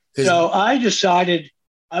 So I decided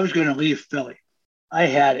I was going to leave Philly. I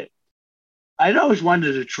had it. I'd always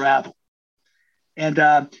wanted to travel. And,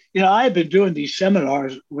 I had been doing these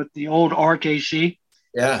seminars with the old RKC,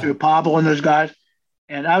 through Pablo and those guys.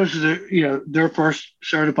 And I was, their first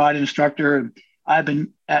certified instructor. And I've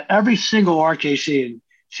been at every single RKC in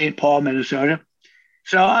St. Paul, Minnesota.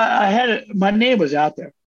 So I had my name was out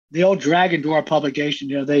there. The old Dragon Door publication,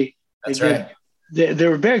 they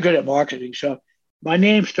were very good at marketing. So my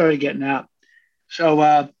name started getting out. So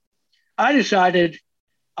I decided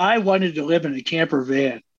I wanted to live in a camper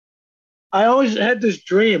van. I always had this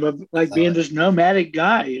dream of being this nomadic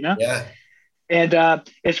guy, Yeah. And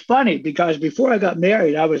it's funny because before I got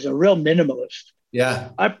married, I was a real minimalist. Yeah.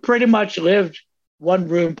 I pretty much lived one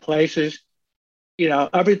room places.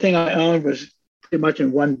 Everything I owned was pretty much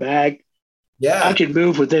in one bag. Yeah. I could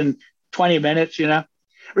move within 20 minutes,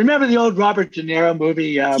 Remember the old Robert De Niro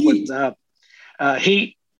movie with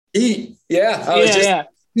Heat? Heat. Yeah. As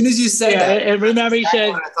soon as you said that. And remember he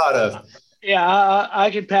said, what I thought of. Yeah, I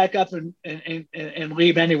could pack up and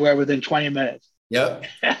leave anywhere within 20 minutes. Yep.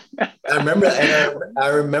 I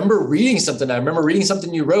remember reading something. I remember reading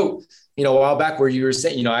something you wrote, a while back where you were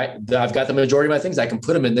saying, I've got the majority of my things. I can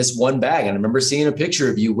put them in this one bag. And I remember seeing a picture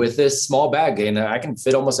of you with this small bag and I can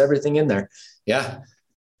fit almost everything in there. Yeah.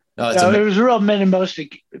 No, it was a real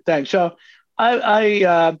minimalistic thing. So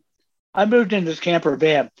I moved in this camper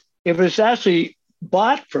van. It was actually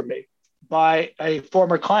bought for me by a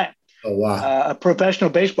former client. Oh, wow. A professional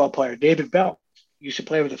baseball player, David Bell. Used to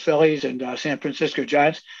play with the Phillies and San Francisco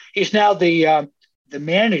Giants. He's now the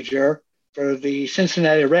manager for the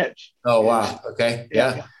Cincinnati Reds. Oh, wow. Okay.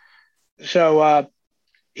 Yeah. So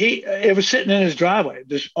it was sitting in his driveway,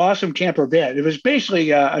 this awesome camper van. It was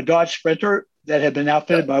basically a Dodge Sprinter that had been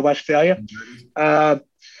outfitted by Westphalia.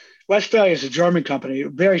 Westphalia is a German company,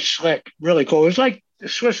 very slick, really cool. It was like the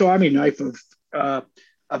Swiss Army knife of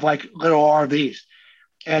like little RVs.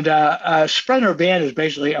 And a Sprinter van is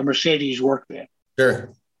basically a Mercedes work van.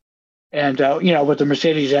 Sure. And, with the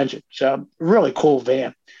Mercedes engine. So really cool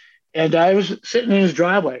van. And I was sitting in his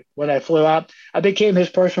driveway when I flew out. I became his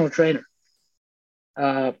personal trainer.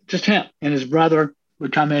 Just him. And his brother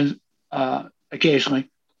would come in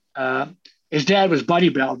occasionally. His dad was Buddy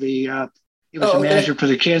Bell. He was the manager for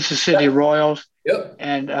the Kansas City Royals. Yep.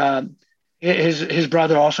 And his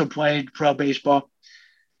brother also played pro baseball.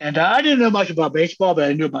 And I didn't know much about baseball, but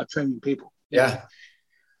I knew about training people. Yeah.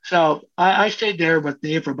 So I stayed there with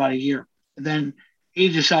Dave for about a year. And then he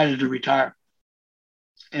decided to retire.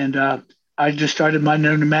 And I just started my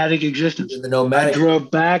nomadic existence. I drove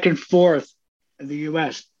back and forth in the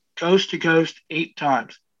U.S., coast to coast, 8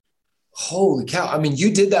 times. Holy cow. I mean,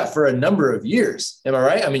 you did that for a number of years. Am I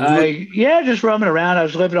right? I mean, just roaming around. I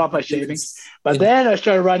was living off my savings. But then I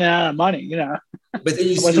started running out of money, But then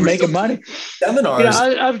I wasn't making money. Seminars.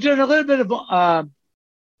 I was doing a little bit of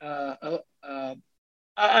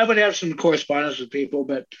I would have some correspondence with people,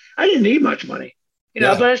 but I didn't need much money,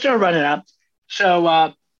 but I started running out. So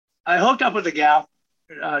I hooked up with a gal,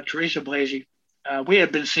 Teresa Blasey. We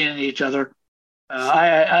had been seeing each other.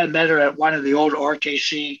 I met her at one of the old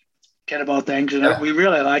RKC kettlebell things, and we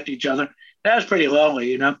really liked each other. That was pretty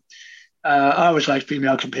lonely, I always liked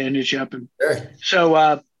female companionship. And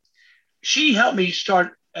so she helped me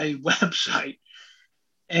start a website,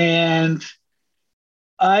 and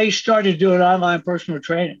I started doing online personal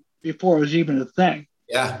training before it was even a thing.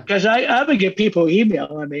 Yeah. Because I would get people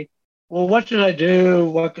emailing me, well, what should I do?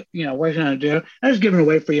 What can I do? I was giving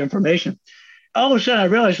away free information. all of a sudden I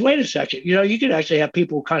realized, wait a second, you could actually have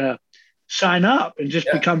people kind of sign up and just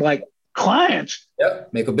Yeah. become like clients Yep.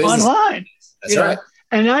 Make a business. online. That's right.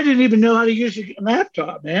 And I didn't even know how to use a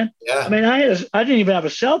laptop, man. Yeah. I mean, I didn't even have a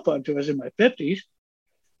cell phone until I was in my 50s.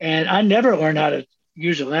 And I never learned how to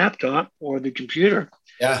use a laptop or the computer.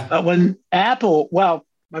 Yeah. But when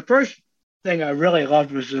my first thing I really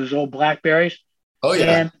loved was those old Blackberries. Oh,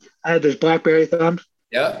 yeah. And I had those Blackberry thumbs.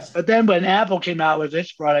 Yeah. But then when Apple came out with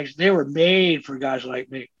its products, they were made for guys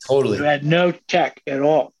like me Totally. who had no tech at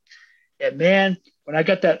all. And man, when I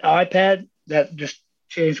got that iPad, that just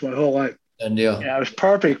changed my whole life. Done deal. It was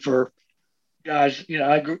perfect for guys.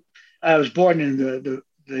 I was born in the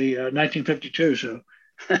 1952, so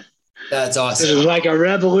that's awesome. This is like a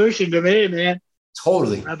revolution to me, man.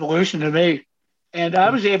 Totally. Revolution to me. And I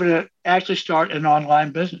was able to actually start an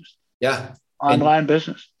online business. Yeah. Online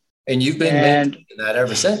business. And you've been making that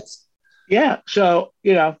ever since. Yeah. So,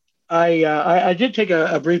 I did take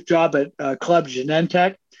a brief job at Club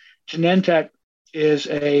Genentech. Genentech is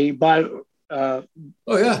a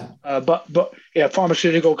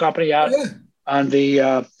pharmaceutical company out on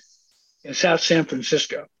the in South San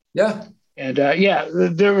Francisco. Yeah. And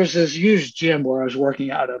there was this huge gym where I was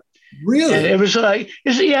working out of. Really? And it was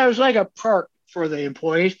like a perk for the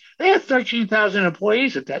employees. They had 13,000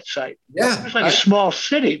 employees at that site. Yeah. It was like a small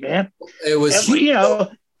city, man. It was.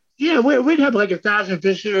 We'd have like 1,000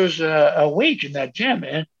 visitors a week in that gym,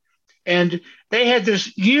 man. And they had this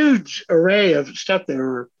huge array of stuff they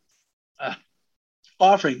were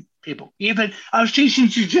offering people. Even I was teaching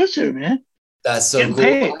jujitsu, man. That's so cool.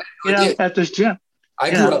 Paid, at this gym. I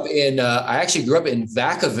actually grew up in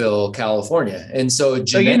Vacaville, California. And so, we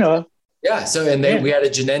had a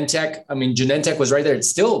Genentech. I mean, Genentech was right there. It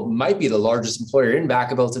still might be the largest employer in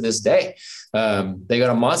Vacaville to this day. They got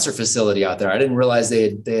a monster facility out there. I didn't realize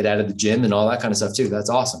they had added the gym and all that kind of stuff too. That's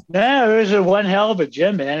awesome. Yeah, it was one hell of a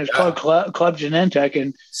gym, man. It was called Club Genentech.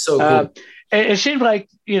 And so cool. It seemed like,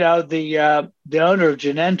 the owner of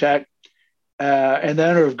Genentech and the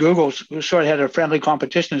owner of Google sort of had a friendly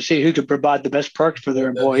competition to see who could provide the best perks for their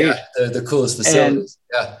employees. Yeah, the coolest facilities.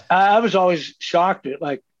 And I was always shocked at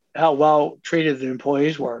like how well treated the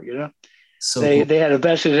employees were. So they had a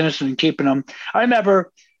vested interest in keeping them. I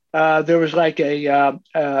remember there was like a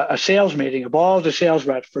sales meeting of all the sales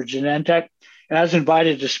reps for Genentech, and I was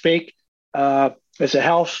invited to speak as a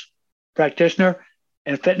health practitioner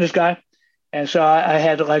and fitness guy. And so I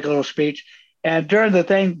had like a little speech. And during the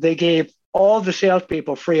thing, they gave all the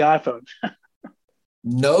salespeople free iPhones.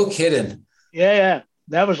 No kidding. Yeah.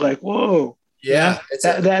 That was like, whoa. Yeah.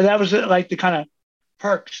 That was like the kind of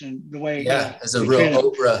perks and the way. Yeah, it's a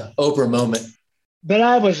real Oprah moment. But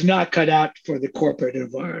I was not cut out for the corporate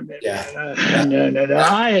environment. Yeah. No.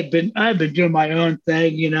 I had been doing my own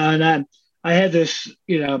thing, and I had this,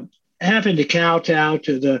 having to kowtow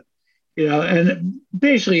to the, and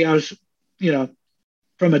basically I was,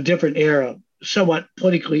 from a different era, somewhat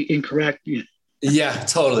politically incorrect. Yeah,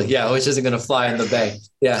 totally. Yeah, which isn't going to fly in the Bay.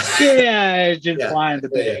 Yeah. Yeah, it didn't fly in the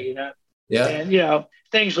Bay, Yeah. And,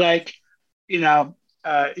 things like, you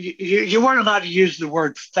weren't allowed to use the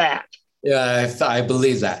word fat. Yeah, I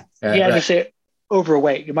believe that. You had to say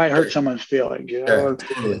overweight. You might hurt someone's feelings, Sure,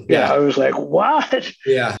 totally. Yeah, I was like, what?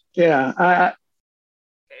 Yeah. Yeah.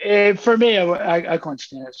 For me, I couldn't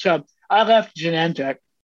stand it. So I left Genentech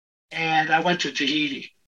and I went to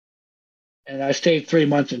Tahiti. And I stayed 3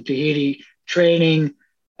 months in Tahiti training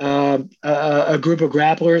a group of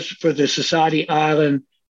grapplers for the Society Island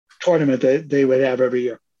tournament that they would have every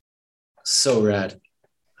year. So rad.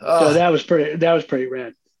 Oh. So that was pretty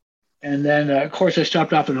rad. And then, of course, I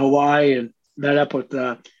stopped off in Hawaii and met up with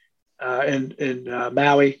in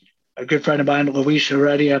Maui, a good friend of mine, Luis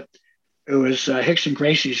Heredia, who was Hickson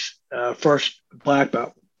Gracie's first black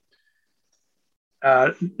belt.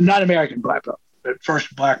 Not American black belt, but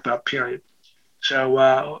first black belt, period.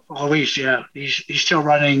 So Luis, he's still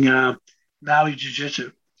running Maui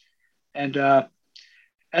Jiu-Jitsu. And at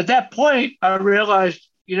that point, I realized,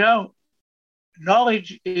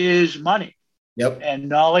 knowledge is money. Yep. And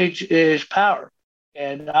knowledge is power.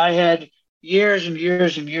 And I had years and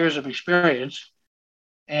years and years of experience.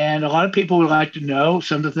 And a lot of people would like to know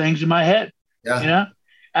some of the things in my head. Yeah.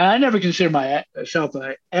 And I never considered myself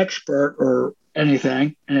an expert or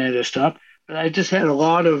anything, any of this stuff, but I just had a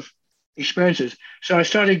lot of experiences. So I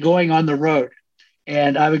started going on the road,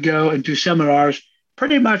 and I would go and do seminars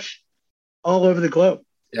pretty much all over the globe.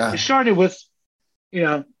 Yeah. It started with,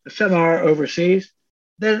 a seminar overseas.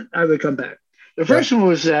 Then I would come back. The first one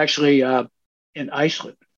was actually in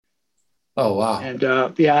Iceland. Oh, wow. And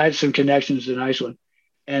I had some connections in Iceland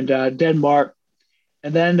and Denmark.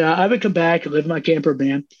 And then I would come back and live in my camper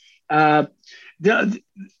van. the,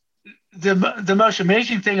 the most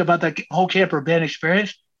amazing thing about the whole camper van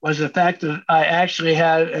experience was the fact that I actually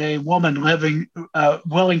had a woman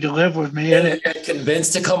willing to live with me in it. You're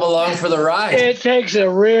convinced to come along for the ride. It takes a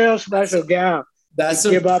real special gal to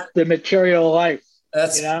give up the material life.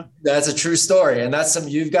 That's a true story. And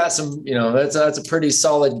you've got some, that's a pretty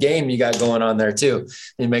solid game you got going on there too.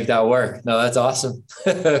 You make that work. No, that's awesome.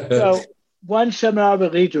 So one seminar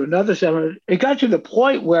would lead to another seminar. It got to the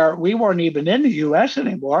point where we weren't even in the U.S.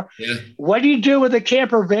 anymore. Yeah. What do you do with a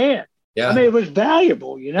camper van? Yeah. I mean, it was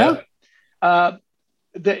valuable, Yeah.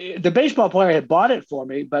 The baseball player had bought it for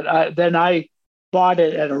me, but then I bought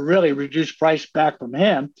it at a really reduced price back from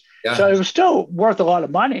him. Yeah. So it was still worth a lot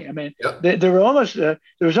of money. I mean, there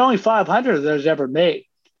was only 500 of those ever made,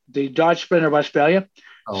 the Dodge Sprinter Westphalia.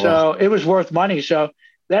 Oh, so wow. It was worth money. So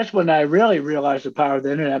that's when I really realized the power of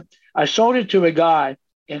the internet. I sold it to a guy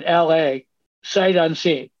in LA, sight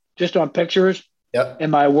unseen, just on pictures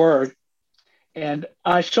in my Word. And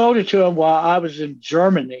I sold it to him while I was in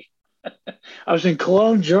Germany. I was in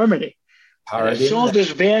Cologne, Germany. And I sold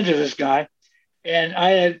this van to this guy, and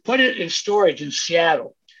I had put it in storage in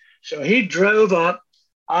Seattle. So he drove up.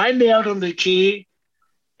 I mailed him the key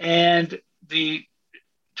and the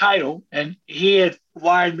title, and he had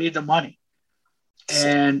wired me the money.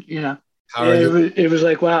 And, it was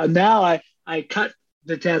like, wow. Now I cut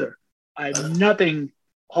the tether. I had nothing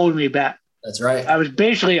holding me back. That's right. I was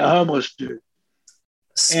basically a homeless dude.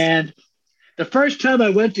 And the first time I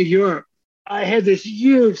went to Europe, I had this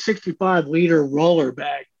huge 65-liter roller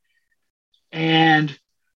bag. And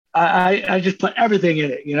I just put everything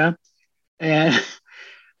in it, And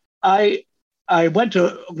I went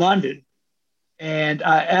to London, and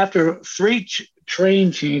after 3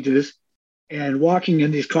 train changes and walking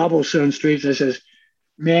in these cobblestone streets, I says,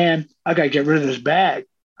 man, I got to get rid of this bag.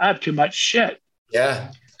 I have too much shit.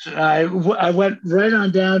 Yeah. So I went right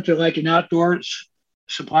on down to like an outdoor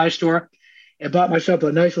supply store and bought myself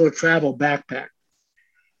a nice little travel backpack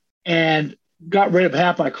and got rid of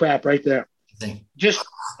half my crap right there. Just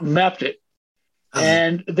left it.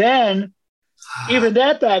 And then even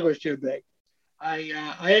that bag was too big. I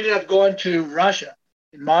ended up going to Russia,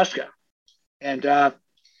 in Moscow. And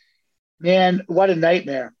man, what a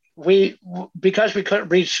nightmare. Because we couldn't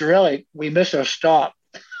reach Cyrillic, we missed our stop.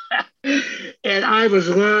 And I was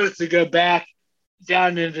loath to go back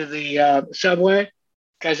down into the subway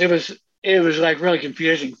because it was like really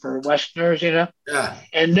confusing for Westerners, Yeah.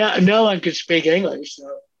 And no one could speak English.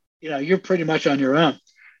 So, you're pretty much on your own.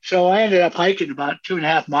 So I ended up hiking about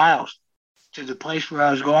 2.5 miles to the place where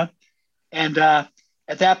I was going. And at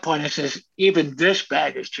that point, it says, even this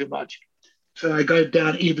bag is too much. So I got it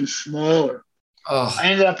down even smaller. Oh.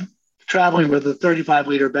 I ended up traveling with a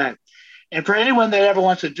 35-liter bag. And for anyone that ever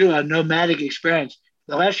wants to do a nomadic experience,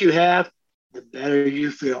 the less you have, the better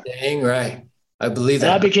you feel. Dang right. I believe that.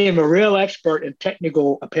 And I became a real expert in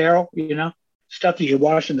technical apparel, stuff that you could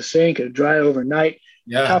wash in the sink and dry overnight.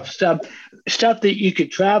 Yeah. Tough stuff that you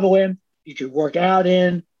could travel in, you could work out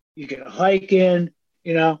in, you could hike in,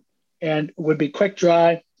 and would be quick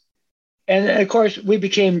dry. And of course, we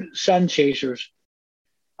became sun chasers.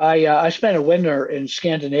 I spent a winter in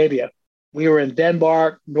Scandinavia. We were in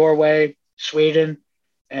Denmark, Norway, Sweden,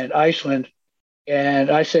 and Iceland. And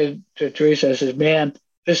I said to Teresa, I said, man,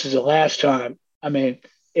 this is the last time. I mean,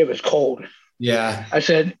 it was cold. Yeah. I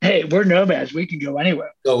said, hey, we're nomads. We can go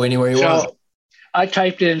anywhere. Go anywhere you want. I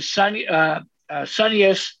typed in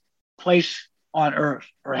sunniest place on Earth,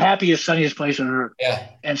 or happiest, sunniest place on Earth. Yeah.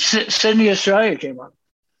 And Sydney, Australia came up.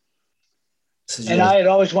 And I had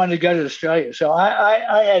always wanted to go to Australia. So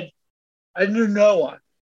I knew no one.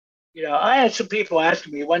 I had some people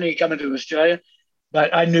asking me, when are you coming to Australia?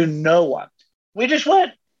 But I knew no one. We just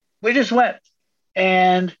went.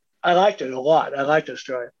 And I liked it a lot. I liked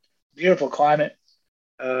Australia. Beautiful climate.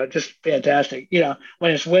 Just fantastic.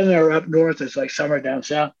 When it's winter up north, it's like summer down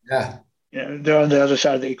south. Yeah. They're on the other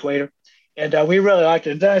side of the equator. And we really liked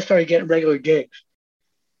it. And then I started getting regular gigs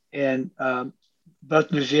in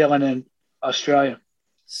both New Zealand and Australia.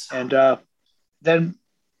 And then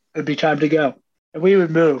it'd be time to go. And we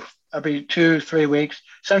would move every 2-3 weeks.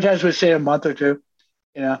 Sometimes we'd stay a month or two.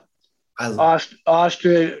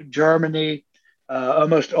 Austria, Germany,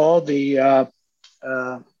 almost all the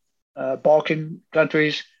Balkan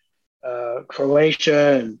countries,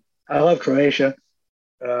 Croatia, and I love Croatia,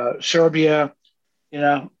 Serbia.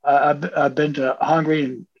 I've been to Hungary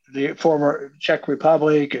and the former Czech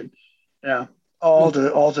Republic, and all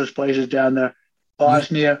those places down there.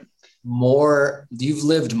 Bosnia. You've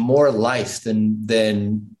lived more life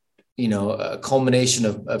than a culmination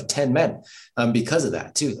of 10 men because of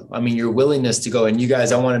that too. I mean, your willingness to go, and you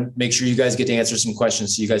guys, I want to make sure you guys get to answer some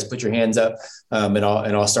questions. So you guys put your hands up and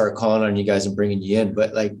I'll start calling on you guys and bringing you in.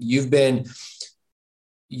 But like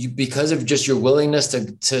because of just your willingness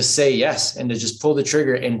to say yes and to just pull the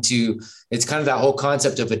trigger, and it's kind of that whole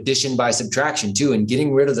concept of addition by subtraction too, and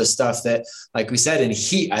getting rid of the stuff that, like we said, in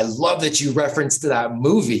Heat. I love that you referenced to that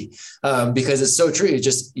movie because it's so true. It's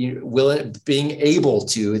just being able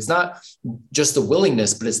to, it's not just the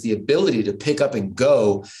willingness, but it's the ability to pick up and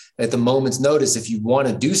go at the moment's notice. If you want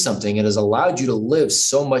to do something, it has allowed you to live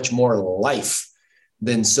so much more life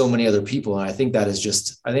than so many other people. And I think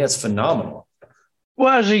that's phenomenal.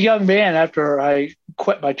 Well, as a young man, after I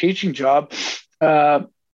quit my teaching job, I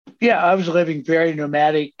was living very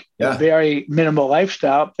nomadic, very minimal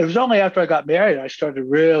lifestyle. It was only after I got married I started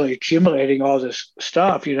really accumulating all this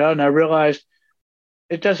stuff, and I realized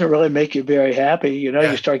it doesn't really make you very happy.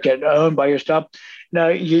 You start getting owned by your stuff. Now,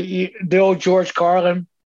 the old George Carlin,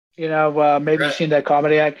 maybe you've seen that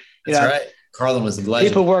comedy act. That's right. Carlin was the legend.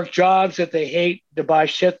 People work jobs that they hate to buy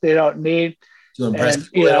shit they don't need. To impress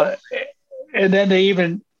people. And then they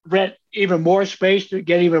even rent even more space to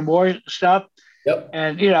get even more stuff. Yep.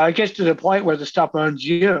 And, it gets to the point where the stuff owns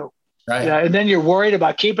you. Right. And then you're worried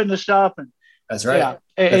about keeping the stuff. And that's right.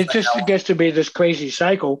 It just gets to be this crazy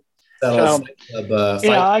cycle.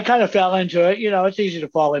 I kind of fell into it. It's easy to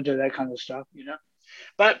fall into that kind of stuff,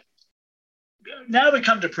 But now we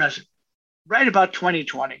come to present, right about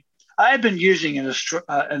 2020. I've been using an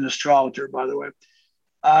astrologer, by the way.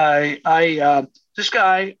 This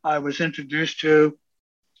guy I was introduced to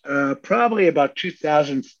probably about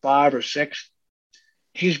 2005 or 6.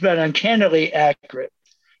 He's been uncannily accurate.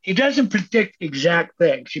 He doesn't predict exact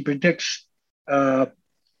things. He predicts like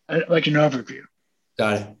an overview.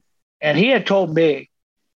 Got it. And he had told me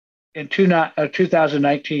in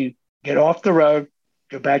 2019, get off the road,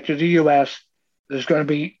 go back to the U.S. There's going to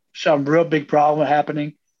be some real big problem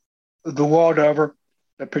happening the world over,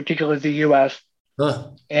 but particularly the U.S. Huh.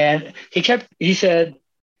 And he said,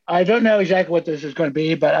 I don't know exactly what this is going to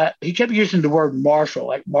be, but he kept using the word martial,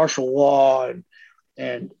 like martial law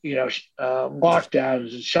and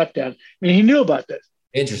lockdowns and shutdowns. I mean, he knew about this.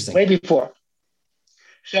 Interesting. Way before.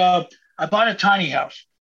 So I bought a tiny house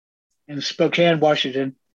in Spokane,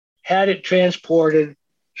 Washington, had it transported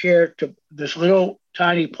here to this little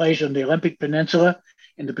tiny place on the Olympic Peninsula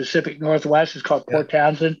in the Pacific Northwest. It's called Port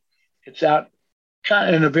Townsend. It's out kind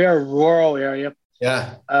of in a very rural area.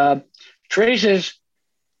 Yeah. Teresa's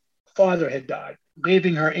father had died,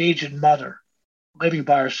 leaving her aged mother living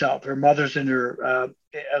by herself. Her mother's in her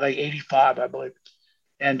like 85, I believe.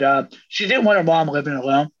 And she didn't want her mom living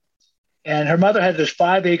alone. And her mother had this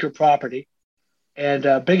 5-acre property and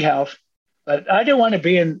a big house. But I didn't want to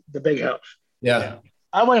be in the big house. Yeah.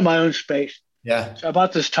 I wanted my own space. Yeah. So I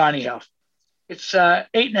bought this tiny house. It's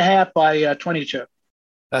 8.5 by 22.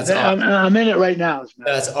 That's awesome. I'm in it right now.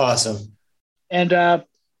 That's awesome. And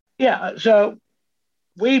so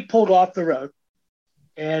we pulled off the road.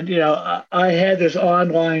 And, I had this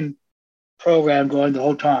online program going the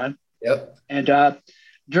whole time. Yep. And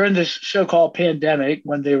during this so-called pandemic,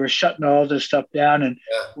 when they were shutting all this stuff down and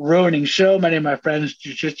ruining so many of my friends'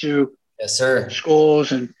 jiu-jitsu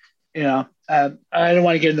schools, and, I don't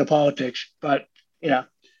want to get into politics, but,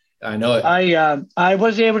 I know it. I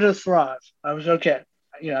was able to thrive. I was okay,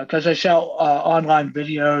 because I sell online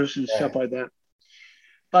videos and stuff like that.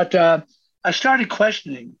 But I started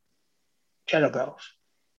questioning kettlebells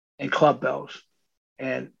and club bells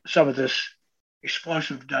and some of this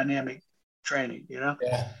explosive dynamic training,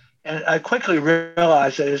 Yeah. And I quickly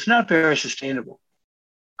realized that it's not very sustainable.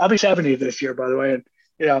 I'll be 70 this year, by the way.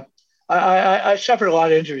 And, I suffered a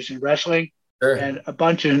lot of injuries in wrestling and a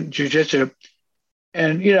bunch in jiu-jitsu.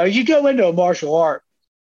 And, you go into a martial art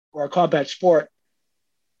or a combat sport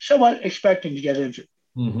somewhat expecting to get injured.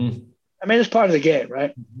 Mm-hmm. I mean, it's part of the game,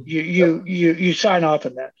 right? You sign off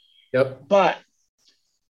on that. Yep. But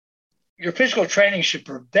your physical training should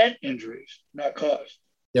prevent injuries, not cause.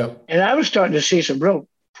 Yep. And I was starting to see some real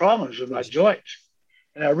problems with my joints.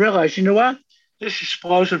 And I realized, you know what? This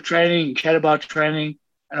explosive training and kettlebell training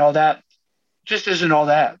and all that just isn't all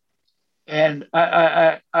that. And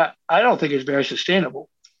I don't think it's very sustainable.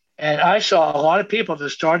 And I saw a lot of people that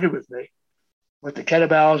started with me with the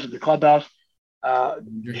kettlebells and the clubbells,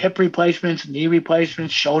 hip replacements, knee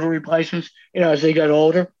replacements, shoulder replacements, as they got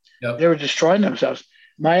older, they were destroying themselves.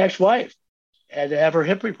 My ex-wife had to have her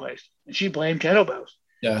hip replaced, and she blamed kettlebells.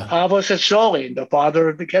 Yeah. Pablo Sassoli, the father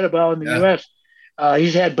of the kettlebell in the U.S.,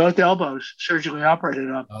 he's had both elbows surgically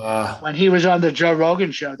operated on. When he was on the Joe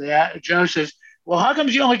Rogan show, Joe says, well, how come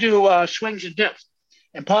you only do swings and dips?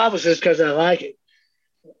 And part was just because I like it.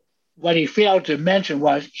 What he failed to mention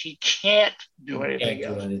was he can't do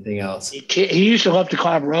anything else. He used to love to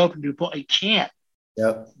climb rope and do pull. He can't.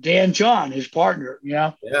 Yep. Dan John, his partner,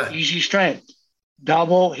 easy strength,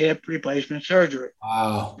 double hip replacement surgery.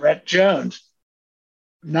 Wow. Brett Jones,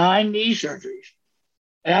 9 knee surgeries.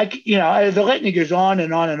 And the litany goes on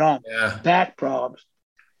and on and on. Yeah. Back problems.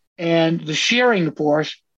 And the shearing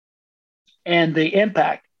force and the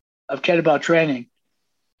impact of kettlebell training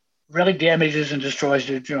really damages and destroys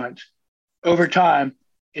the joints. Over time,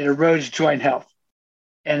 it erodes joint health.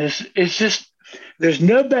 And it's just, there's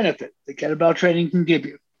no benefit that kettlebell training can give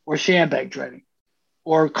you, or sandbag training,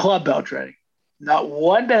 or club bell training. Not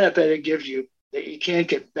one benefit it gives you that you can't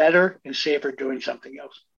get better and safer doing something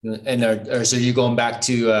else. And so you going back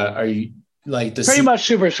to, are you like the pretty much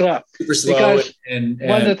super slow? Super slow. Because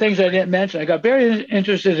one of the things I didn't mention, I got very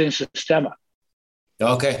interested in Systema.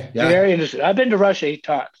 Okay. Yeah. Very interested. I've been to Russia 8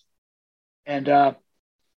 times. And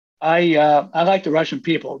I like the Russian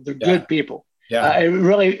people. They're good people. Yeah. It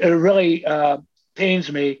really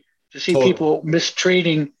pains me to see people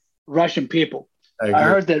mistreating Russian people. I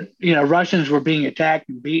heard that Russians were being attacked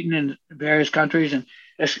and beaten in various countries, and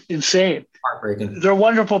it's insane. Heartbreaking. They're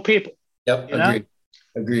wonderful people. Yep.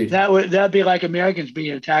 Agreed. That'd be like Americans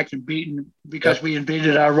being attacked and beaten because we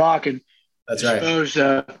invaded Iraq and exposed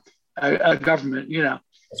a government.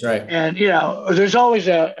 That's right. And there's always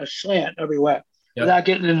a slant everywhere. Without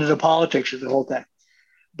getting into the politics of the whole thing.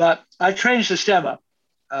 But I trained Systema.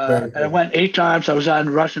 And I went 8 times. I was on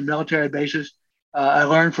Russian military bases. I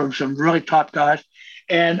learned from some really top guys.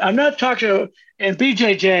 And I'm not talking – in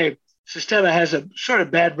BJJ, Systema has a sort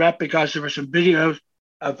of bad rep because there were some videos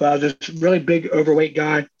of this really big overweight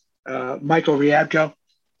guy, Michael Ryabko,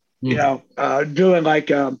 doing like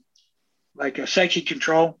a psychic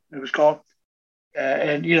control, it was called.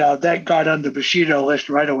 And that got on the Bushido list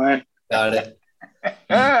right away. Got it.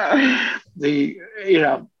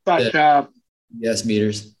 Yes,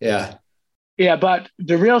 meters. Yeah. Yeah, but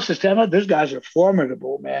the real Systema, those guys are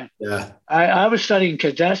formidable, man. Yeah. I was studying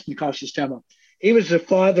Kazachnikov Systema. He was the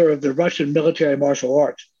father of the Russian military martial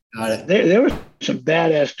arts. Got it. There were some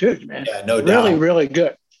badass dudes, man. Yeah, no doubt. Really, really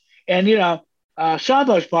good. And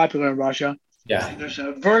Sambo is popular in Russia. Yeah. There's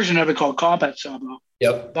a version of it called Combat Sambo.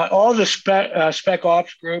 Yep. But all the spec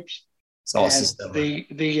ops groups, it's all Systema.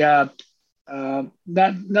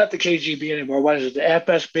 Not the KGB anymore. What is it? The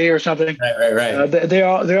FSB or something? Right.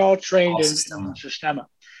 They're all trained in Systema.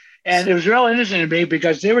 And it was real interesting to me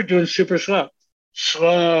because they were doing super slow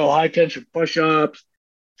high tension push-ups,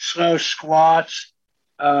 slow squats.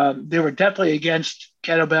 They were definitely against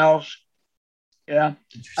kettlebells.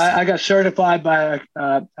 I got certified by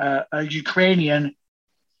a Ukrainian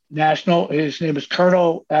national. His name is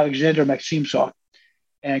Colonel Alexander Maximsov.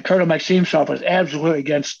 And Colonel Maximsov was absolutely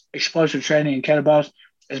against explosive training and kettlebells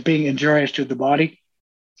as being injurious to the body.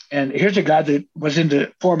 And here's a guy that was in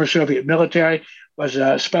the former Soviet military, was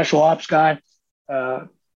a special ops guy,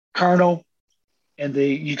 colonel in the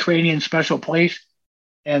Ukrainian special police.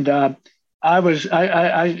 And I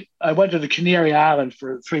went to the Canary Islands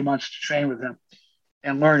for 3 months to train with him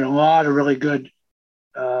and learned a lot of really good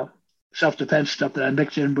self-defense stuff that I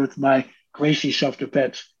mixed in with my Gracie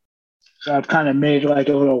self-defense. So I've kind of made like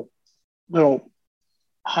a little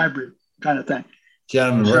hybrid kind of thing.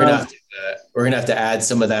 Gentlemen, we're gonna have to add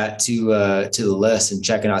some of that to the list and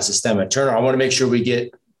checking out Systema. Turner, I want to make sure we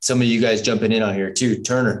get some of you guys jumping in on here too.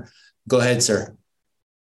 Turner, go ahead, sir.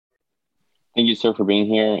 Thank you, sir, for being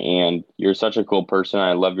here. And you're such a cool person.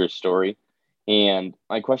 I love your story. And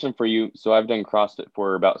my question for you, so I've done CrossFit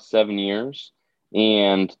for about 7 years.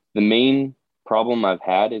 And the main problem I've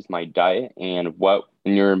had is my diet. And what,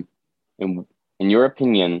 in your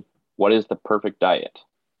opinion, what is the perfect diet?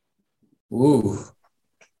 Ooh.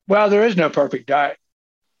 Well, there is no perfect diet.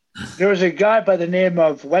 There was a guy by the name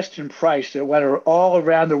of Weston Price that went all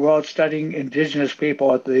around the world studying indigenous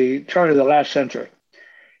people at the turn of the last century.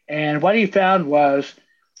 And what he found was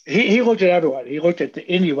he looked at everyone. He looked at the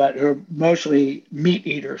Inuit, who are mostly meat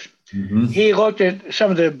eaters. Mm-hmm. He looked at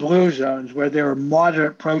some of the blue zones where there were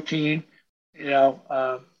moderate protein,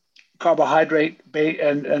 carbohydrate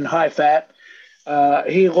and high fat.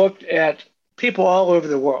 He looked at people all over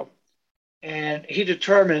the world. And he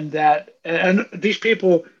determined that, and these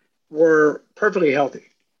people were perfectly healthy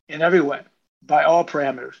in every way by all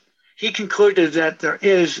parameters. He concluded that there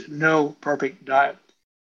is no perfect diet.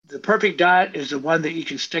 The perfect diet is the one that you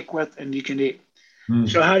can stick with and you can eat. Mm.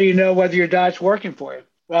 So how do you know whether your diet's working for you?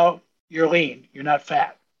 Well, you're lean. You're not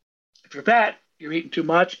fat. If you're fat, you're eating too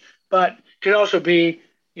much. But it could also be,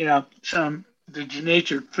 some the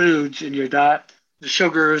denatured foods in your diet, the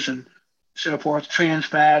sugars and so forth, trans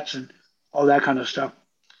fats, and all that kind of stuff.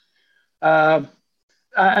 Uh,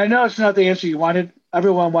 I know it's not the answer you wanted.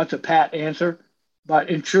 Everyone wants a pat answer, but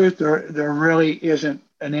in truth, there really isn't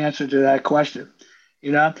an answer to that question,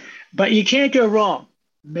 you know. But you can't go wrong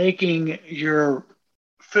making your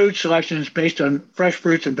food selections based on fresh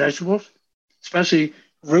fruits and vegetables, especially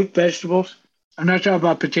root vegetables. I'm not talking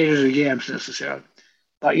about potatoes or yams necessarily,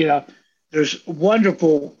 but there's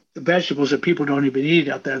wonderful vegetables that people don't even eat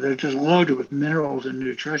out there. They're just loaded with minerals and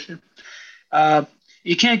nutrition.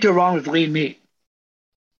 You can't go wrong with lean meat.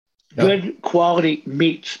 Yep. Good quality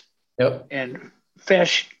meats. Yep. And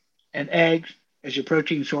fish and eggs as your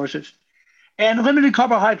protein sources, and limited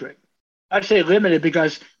carbohydrate. I'd say limited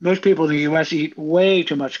because most people in the U.S. eat way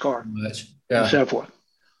too much carb and so forth.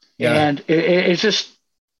 Yeah. And it's just,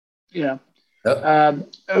 yep.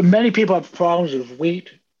 Many people have problems with wheat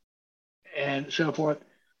and so forth,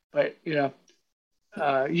 but you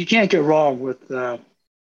can't get wrong with. I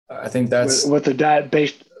think that's with the diet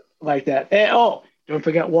based like that. And, don't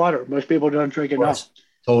forget water. Most people don't drink enough.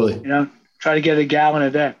 Totally. Try to get a gallon a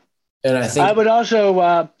day. And I think I would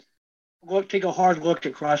also take a hard look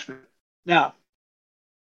at CrossFit. Now,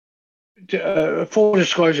 full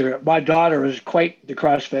disclosure, my daughter is quite the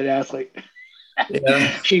CrossFit athlete.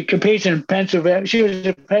 Yeah. She competes in Pennsylvania. She was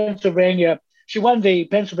in Pennsylvania. She won the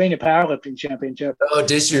Pennsylvania Powerlifting Championship. Oh,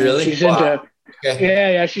 did she really? She's into.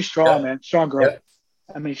 Okay. Yeah. She's strong, man. Strong girl. Yeah.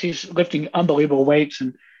 I mean, she's lifting unbelievable weights,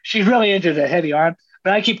 and she's really into the heavy arm.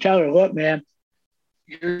 But I keep telling her, look, man,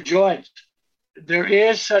 your joints. There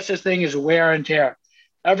is such a thing as wear and tear.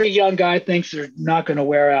 Every young guy thinks they're not going to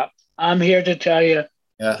wear out. I'm here to tell you,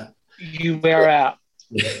 you wear out.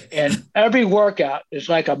 And every workout is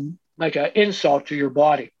like an insult to your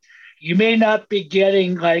body. You may not be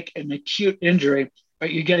getting like an acute injury,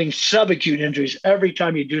 but you're getting subacute injuries every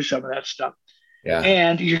time you do some of that stuff. Yeah.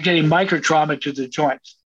 And you're getting micro trauma to the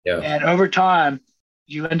joints. Yeah. And over time,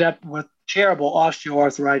 you end up with terrible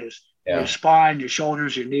osteoarthritis. Yeah. Your spine, your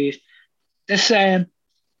shoulders, your knees. Just saying,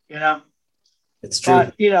 It's true.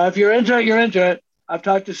 But, if you're into it, you're into it. I've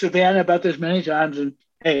talked to Savannah about this many times, and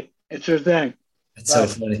hey, it's her thing. It's so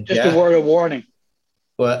funny. Just a word of warning.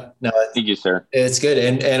 Well, no, thank you, sir. It's good.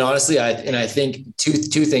 And honestly, I think two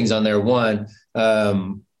things on there. One,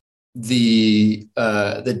 the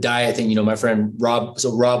diet thing, my friend Rob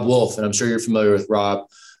Wolf, and I'm sure you're familiar with Rob.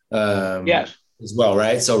 Yes. As well,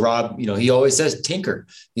 right? So Rob, he always says tinker.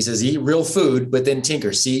 He says eat real food, but then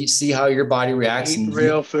tinker. See how your body reacts. Eat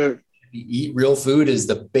real food. Eat real food is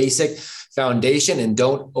the basic foundation, and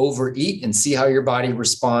don't overeat, and see how your body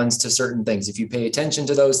responds to certain things. If you pay attention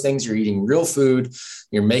to those things, you're eating real food.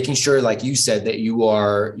 You're making sure, like you said, that you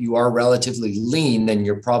are relatively lean. Then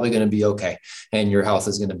you're probably going to be okay, and your health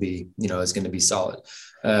is going to be solid.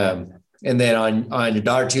 And then on your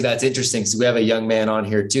daughter too, that's interesting. So we have a young man on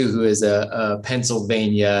here too, who is a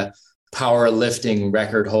Pennsylvania powerlifting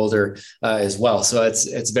record holder as well. So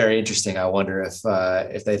it's very interesting. I wonder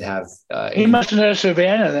if they'd have. He must know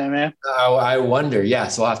Savannah then, man. I wonder. Yeah.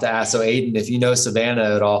 So we'll have to ask. So Aiden, if you know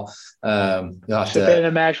Savannah at all, you'll have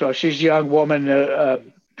Savannah Maxwell. She's a young woman,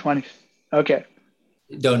 20s. Okay.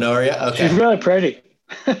 Don't know her yet? Okay. She's really pretty.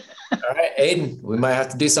 All right, Aiden, we might have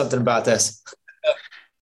to do something about this.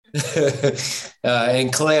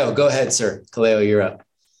 And Kaleo, go ahead, sir. Kaleo, you're up.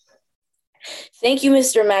 Thank you,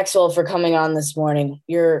 Mr. Maxwell, for coming on this morning.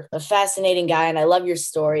 You're a fascinating guy, and I love your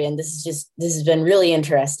story. And this has been really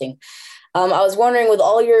interesting. I was wondering, with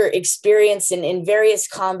all your experience in various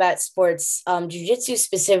combat sports, jiu-jitsu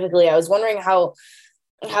specifically, I was wondering how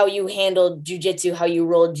you handled jiu-jitsu, how you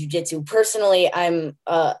rolled jiu-jitsu. Personally, I'm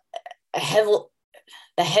a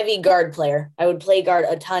heavy guard player. I would play guard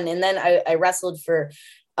a ton, and then I wrestled for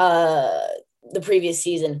the previous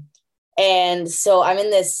season. And so I'm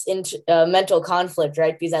in this mental conflict,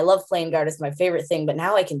 right? Because I love playing guard. It's my favorite thing, but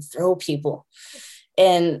now I can throw people.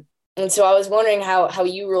 And so I was wondering how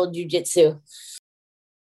you rolled jiu-jitsu.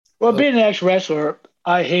 Well, being an ex-wrestler,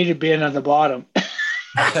 I hated being on the bottom.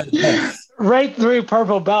 Right through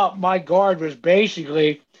purple belt, my guard was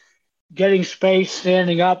basically getting space,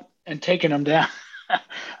 standing up, and taking them down.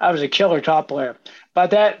 I was a killer top player.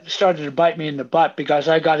 But that started to bite me in the butt because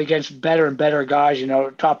I got against better and better guys,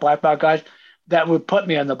 top black belt guys that would put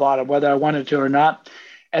me on the bottom, whether I wanted to or not.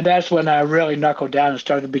 And that's when I really knuckled down and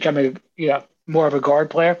started becoming, more of a guard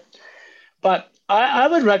player. But I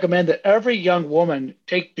would recommend that every young woman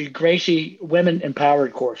take the Gracie Women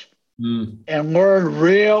Empowered course and learn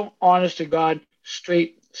real, honest to God,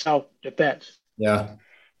 street self-defense. Yeah.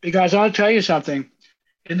 Because I'll tell you something,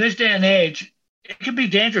 in this day and age, it can be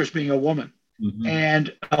dangerous being a woman. Mm-hmm.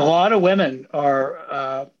 And a lot of women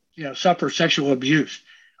are, suffer sexual abuse.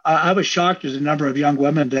 I was shocked at the number of young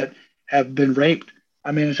women that have been raped.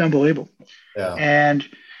 I mean, it's unbelievable. Yeah. And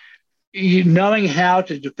knowing how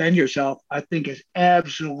to defend yourself, I think, is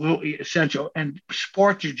absolutely essential. And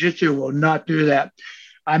sport jiu-jitsu will not do that.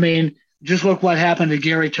 I mean, just look what happened to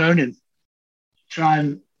Gary Tonin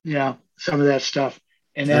trying, some of that stuff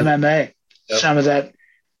in True. MMA, Yep. some of that,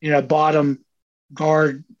 bottom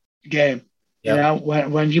guard game. Yep.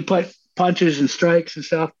 When you put punches and strikes and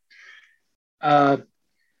stuff,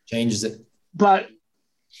 changes it. But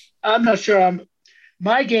I'm not sure.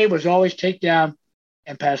 My game was always take down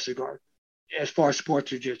and pass the guard as far as sports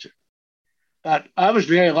jiu-jitsu. But I was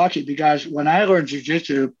very lucky because when I learned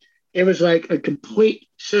jiu-jitsu, it was like a complete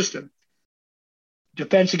system.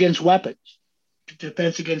 Defense against weapons,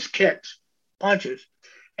 defense against kicks, punches,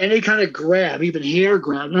 any kind of grab, even hair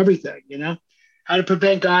grab, everything, how to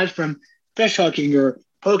prevent guys from fish hooking or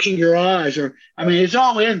poking your eyes. It's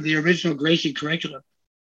all in the original Gracie curriculum,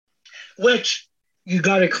 which you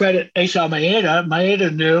got to credit Asa Maeda.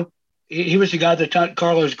 Maeda knew he was the guy that taught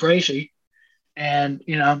Carlos Gracie. And,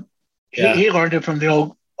 he learned it from the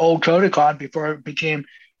old Kodokan before it became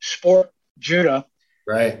sport judo.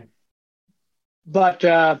 Right. But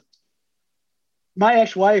my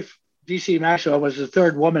ex-wife, DC Maxwell, was the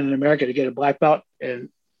third woman in America to get a black belt in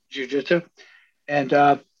jiu-jitsu. And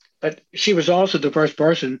but she was also the first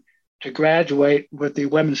person to graduate with the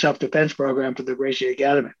Women's Self-Defense Program for the Gracie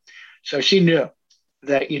Academy. So she knew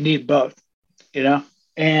that you need both,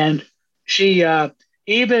 And she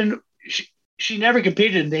she never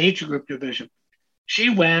competed in the age group division. She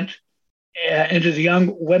went into the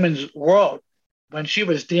young women's world when she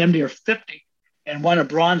was damn near 50 and won a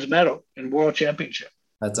bronze medal in world championship.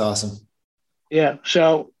 That's awesome. Yeah.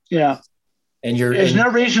 So, and there's no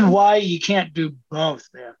reason why you can't do both,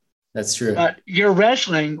 man. That's true. But your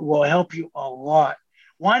wrestling will help you a lot.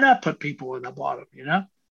 Why not put people in the bottom,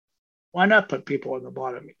 Why not put people in the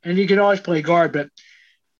bottom? And you can always play guard, but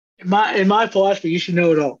in my philosophy, you should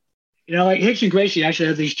know it all. Like Hickson Gracie actually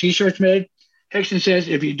have these T-shirts made. Hickson says,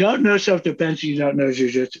 if you don't know self-defense, you don't know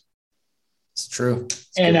jiu-jitsu. It's true.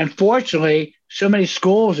 And unfortunately, so many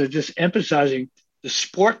schools are just emphasizing the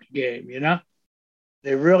sport game,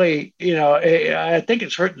 They really, I think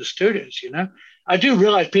it's hurting the students, I do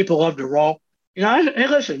realize people love to roll. Hey,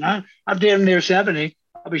 listen, I'm damn near 70.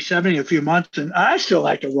 I'll be 70 in a few months, and I still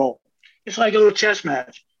like to roll. It's like a little chess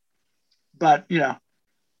match. But,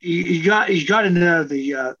 you got to know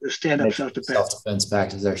the stand-up self-defense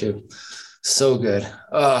practice there too. So good.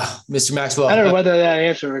 Mr. Maxwell. I don't know whether that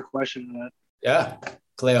answered a question or not. Yeah.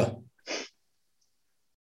 Cleo.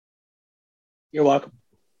 You're welcome.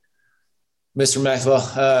 Mr. Maxwell,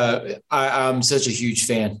 I'm such a huge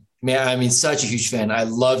fan. Man, such a huge fan. I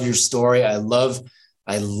love your story. I love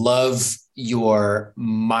your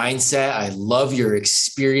mindset. I love your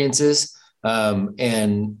experiences.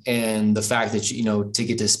 And the fact that, to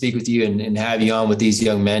get to speak with you and have you on with these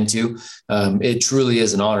young men too, it truly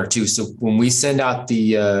is an honor too. So when we send out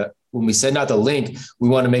the link, we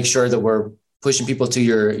want to make sure that we're pushing people to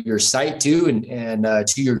your site too, and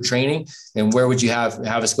to your training. And where would you have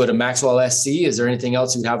us go to? Maxwell SC? Is there anything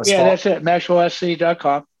else you'd have us? Yeah, that's it.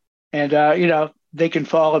 MaxwellSC.com. And, they can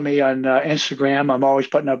follow me on Instagram. I'm always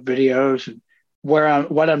putting up videos and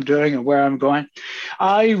what I'm doing and where I'm going.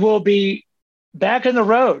 I will be back on the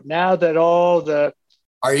road now that all the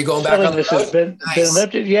Are you going back on the road? Has been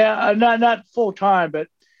lifted. Yeah, not full time, but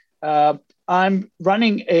I'm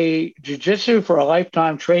running a jiu-jitsu for a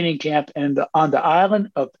lifetime training camp on the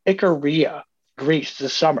island of Icaria, Greece,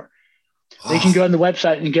 this summer. They can go on the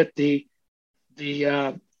website and get the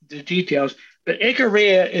details. But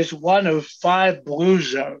Icaria is one of 5 blue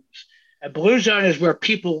zones. A blue zone is where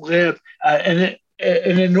people live, and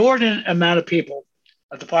an inordinate amount of people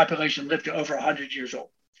of the population live to over 100 years old.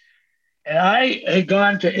 And I had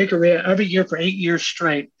gone to Icaria every year for 8 years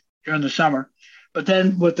straight during the summer. But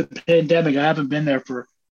then with the pandemic, I haven't been there for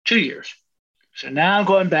 2 years. So now I'm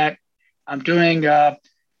going back. I'm doing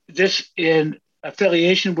this in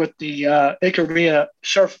affiliation with the Icaria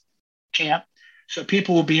Surf Camp. So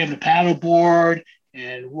people will be able to paddleboard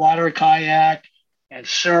and water kayak and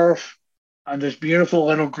surf on this beautiful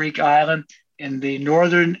little Greek island in the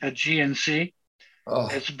northern Aegean Sea. Oh.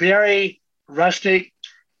 It's very rustic.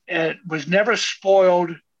 It was never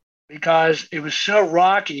spoiled because it was so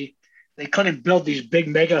rocky, they couldn't build these big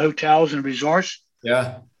mega hotels and resorts.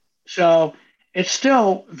 Yeah. So it's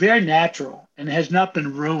still very natural and has not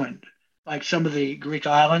been ruined like some of the Greek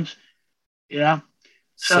islands, Some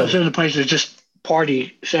of the places are just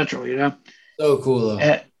party central, So cool,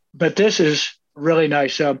 though. But this is really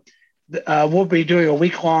nice. So we'll be doing a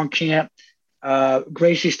week-long camp,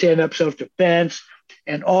 Gracie stand-up self-defense.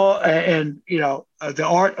 and the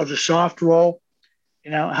art of the soft roll.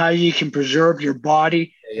 How you can preserve your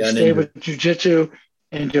body, stay with jiu-jitsu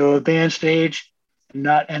into a band stage, and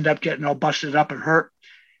not end up getting all busted up and hurt.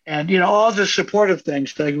 And all the supportive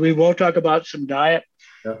things. Like we will talk about some diet.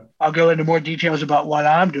 Yeah. I'll go into more details about what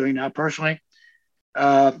I'm doing now personally.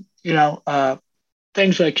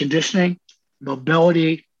 Things like conditioning,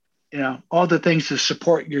 mobility, all the things to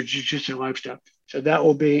support your jiu-jitsu lifestyle. So that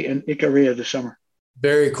will be in Ikaria this summer.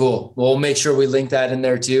 Very cool. We'll make sure we link that in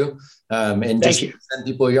there too. And just send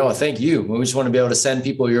people thank you. We just want to be able to send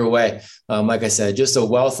people your way. Like I said, just a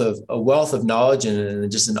wealth of knowledge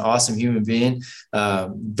and just an awesome human being.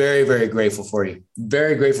 Very, very grateful for you.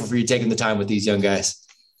 Very grateful for you taking the time with these young guys.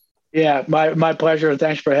 Yeah, my pleasure. And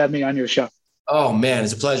thanks for having me on your show. Oh man,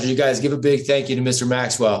 it's a pleasure. You guys give a big thank you to Mr.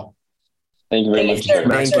 Maxwell. Thank you very much. Sir.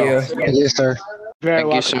 Thank you. Thank you, sir.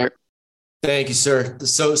 Thank you, sir. Thank you, sir.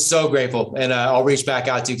 So grateful. And I'll reach back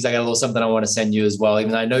out to you because I got a little something I want to send you as well.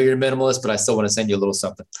 Even though I know you're a minimalist, but I still want to send you a little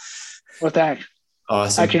something. Well, thanks.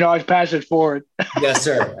 Awesome. I can always pass it forward. Yes,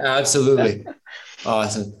 sir. Absolutely.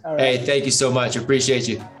 Awesome. Right. Hey, thank you so much. Appreciate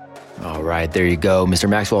you. All right, there you go. Mr.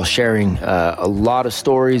 Maxwell sharing a lot of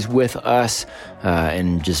stories with us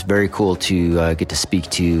and just very cool to get to speak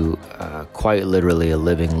to quite literally a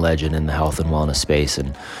living legend in the health and wellness space,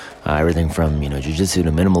 and everything from, jiu-jitsu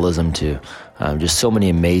to minimalism to just so many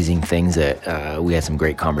amazing things that we had some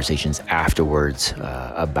great conversations afterwards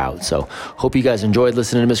about. So hope you guys enjoyed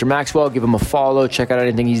listening to Mr. Maxwell. Give him a follow. Check out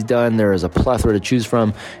anything he's done. There is a plethora to choose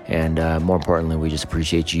from. And more importantly, we just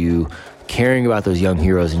appreciate you caring about those young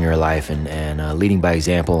heroes in your life and leading by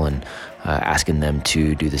example and asking them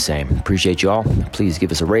to do the same. Appreciate you all. Please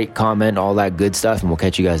give us a rate, comment, all that good stuff. And we'll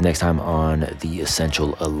catch you guys next time on The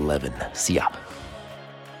Essential 11. See ya.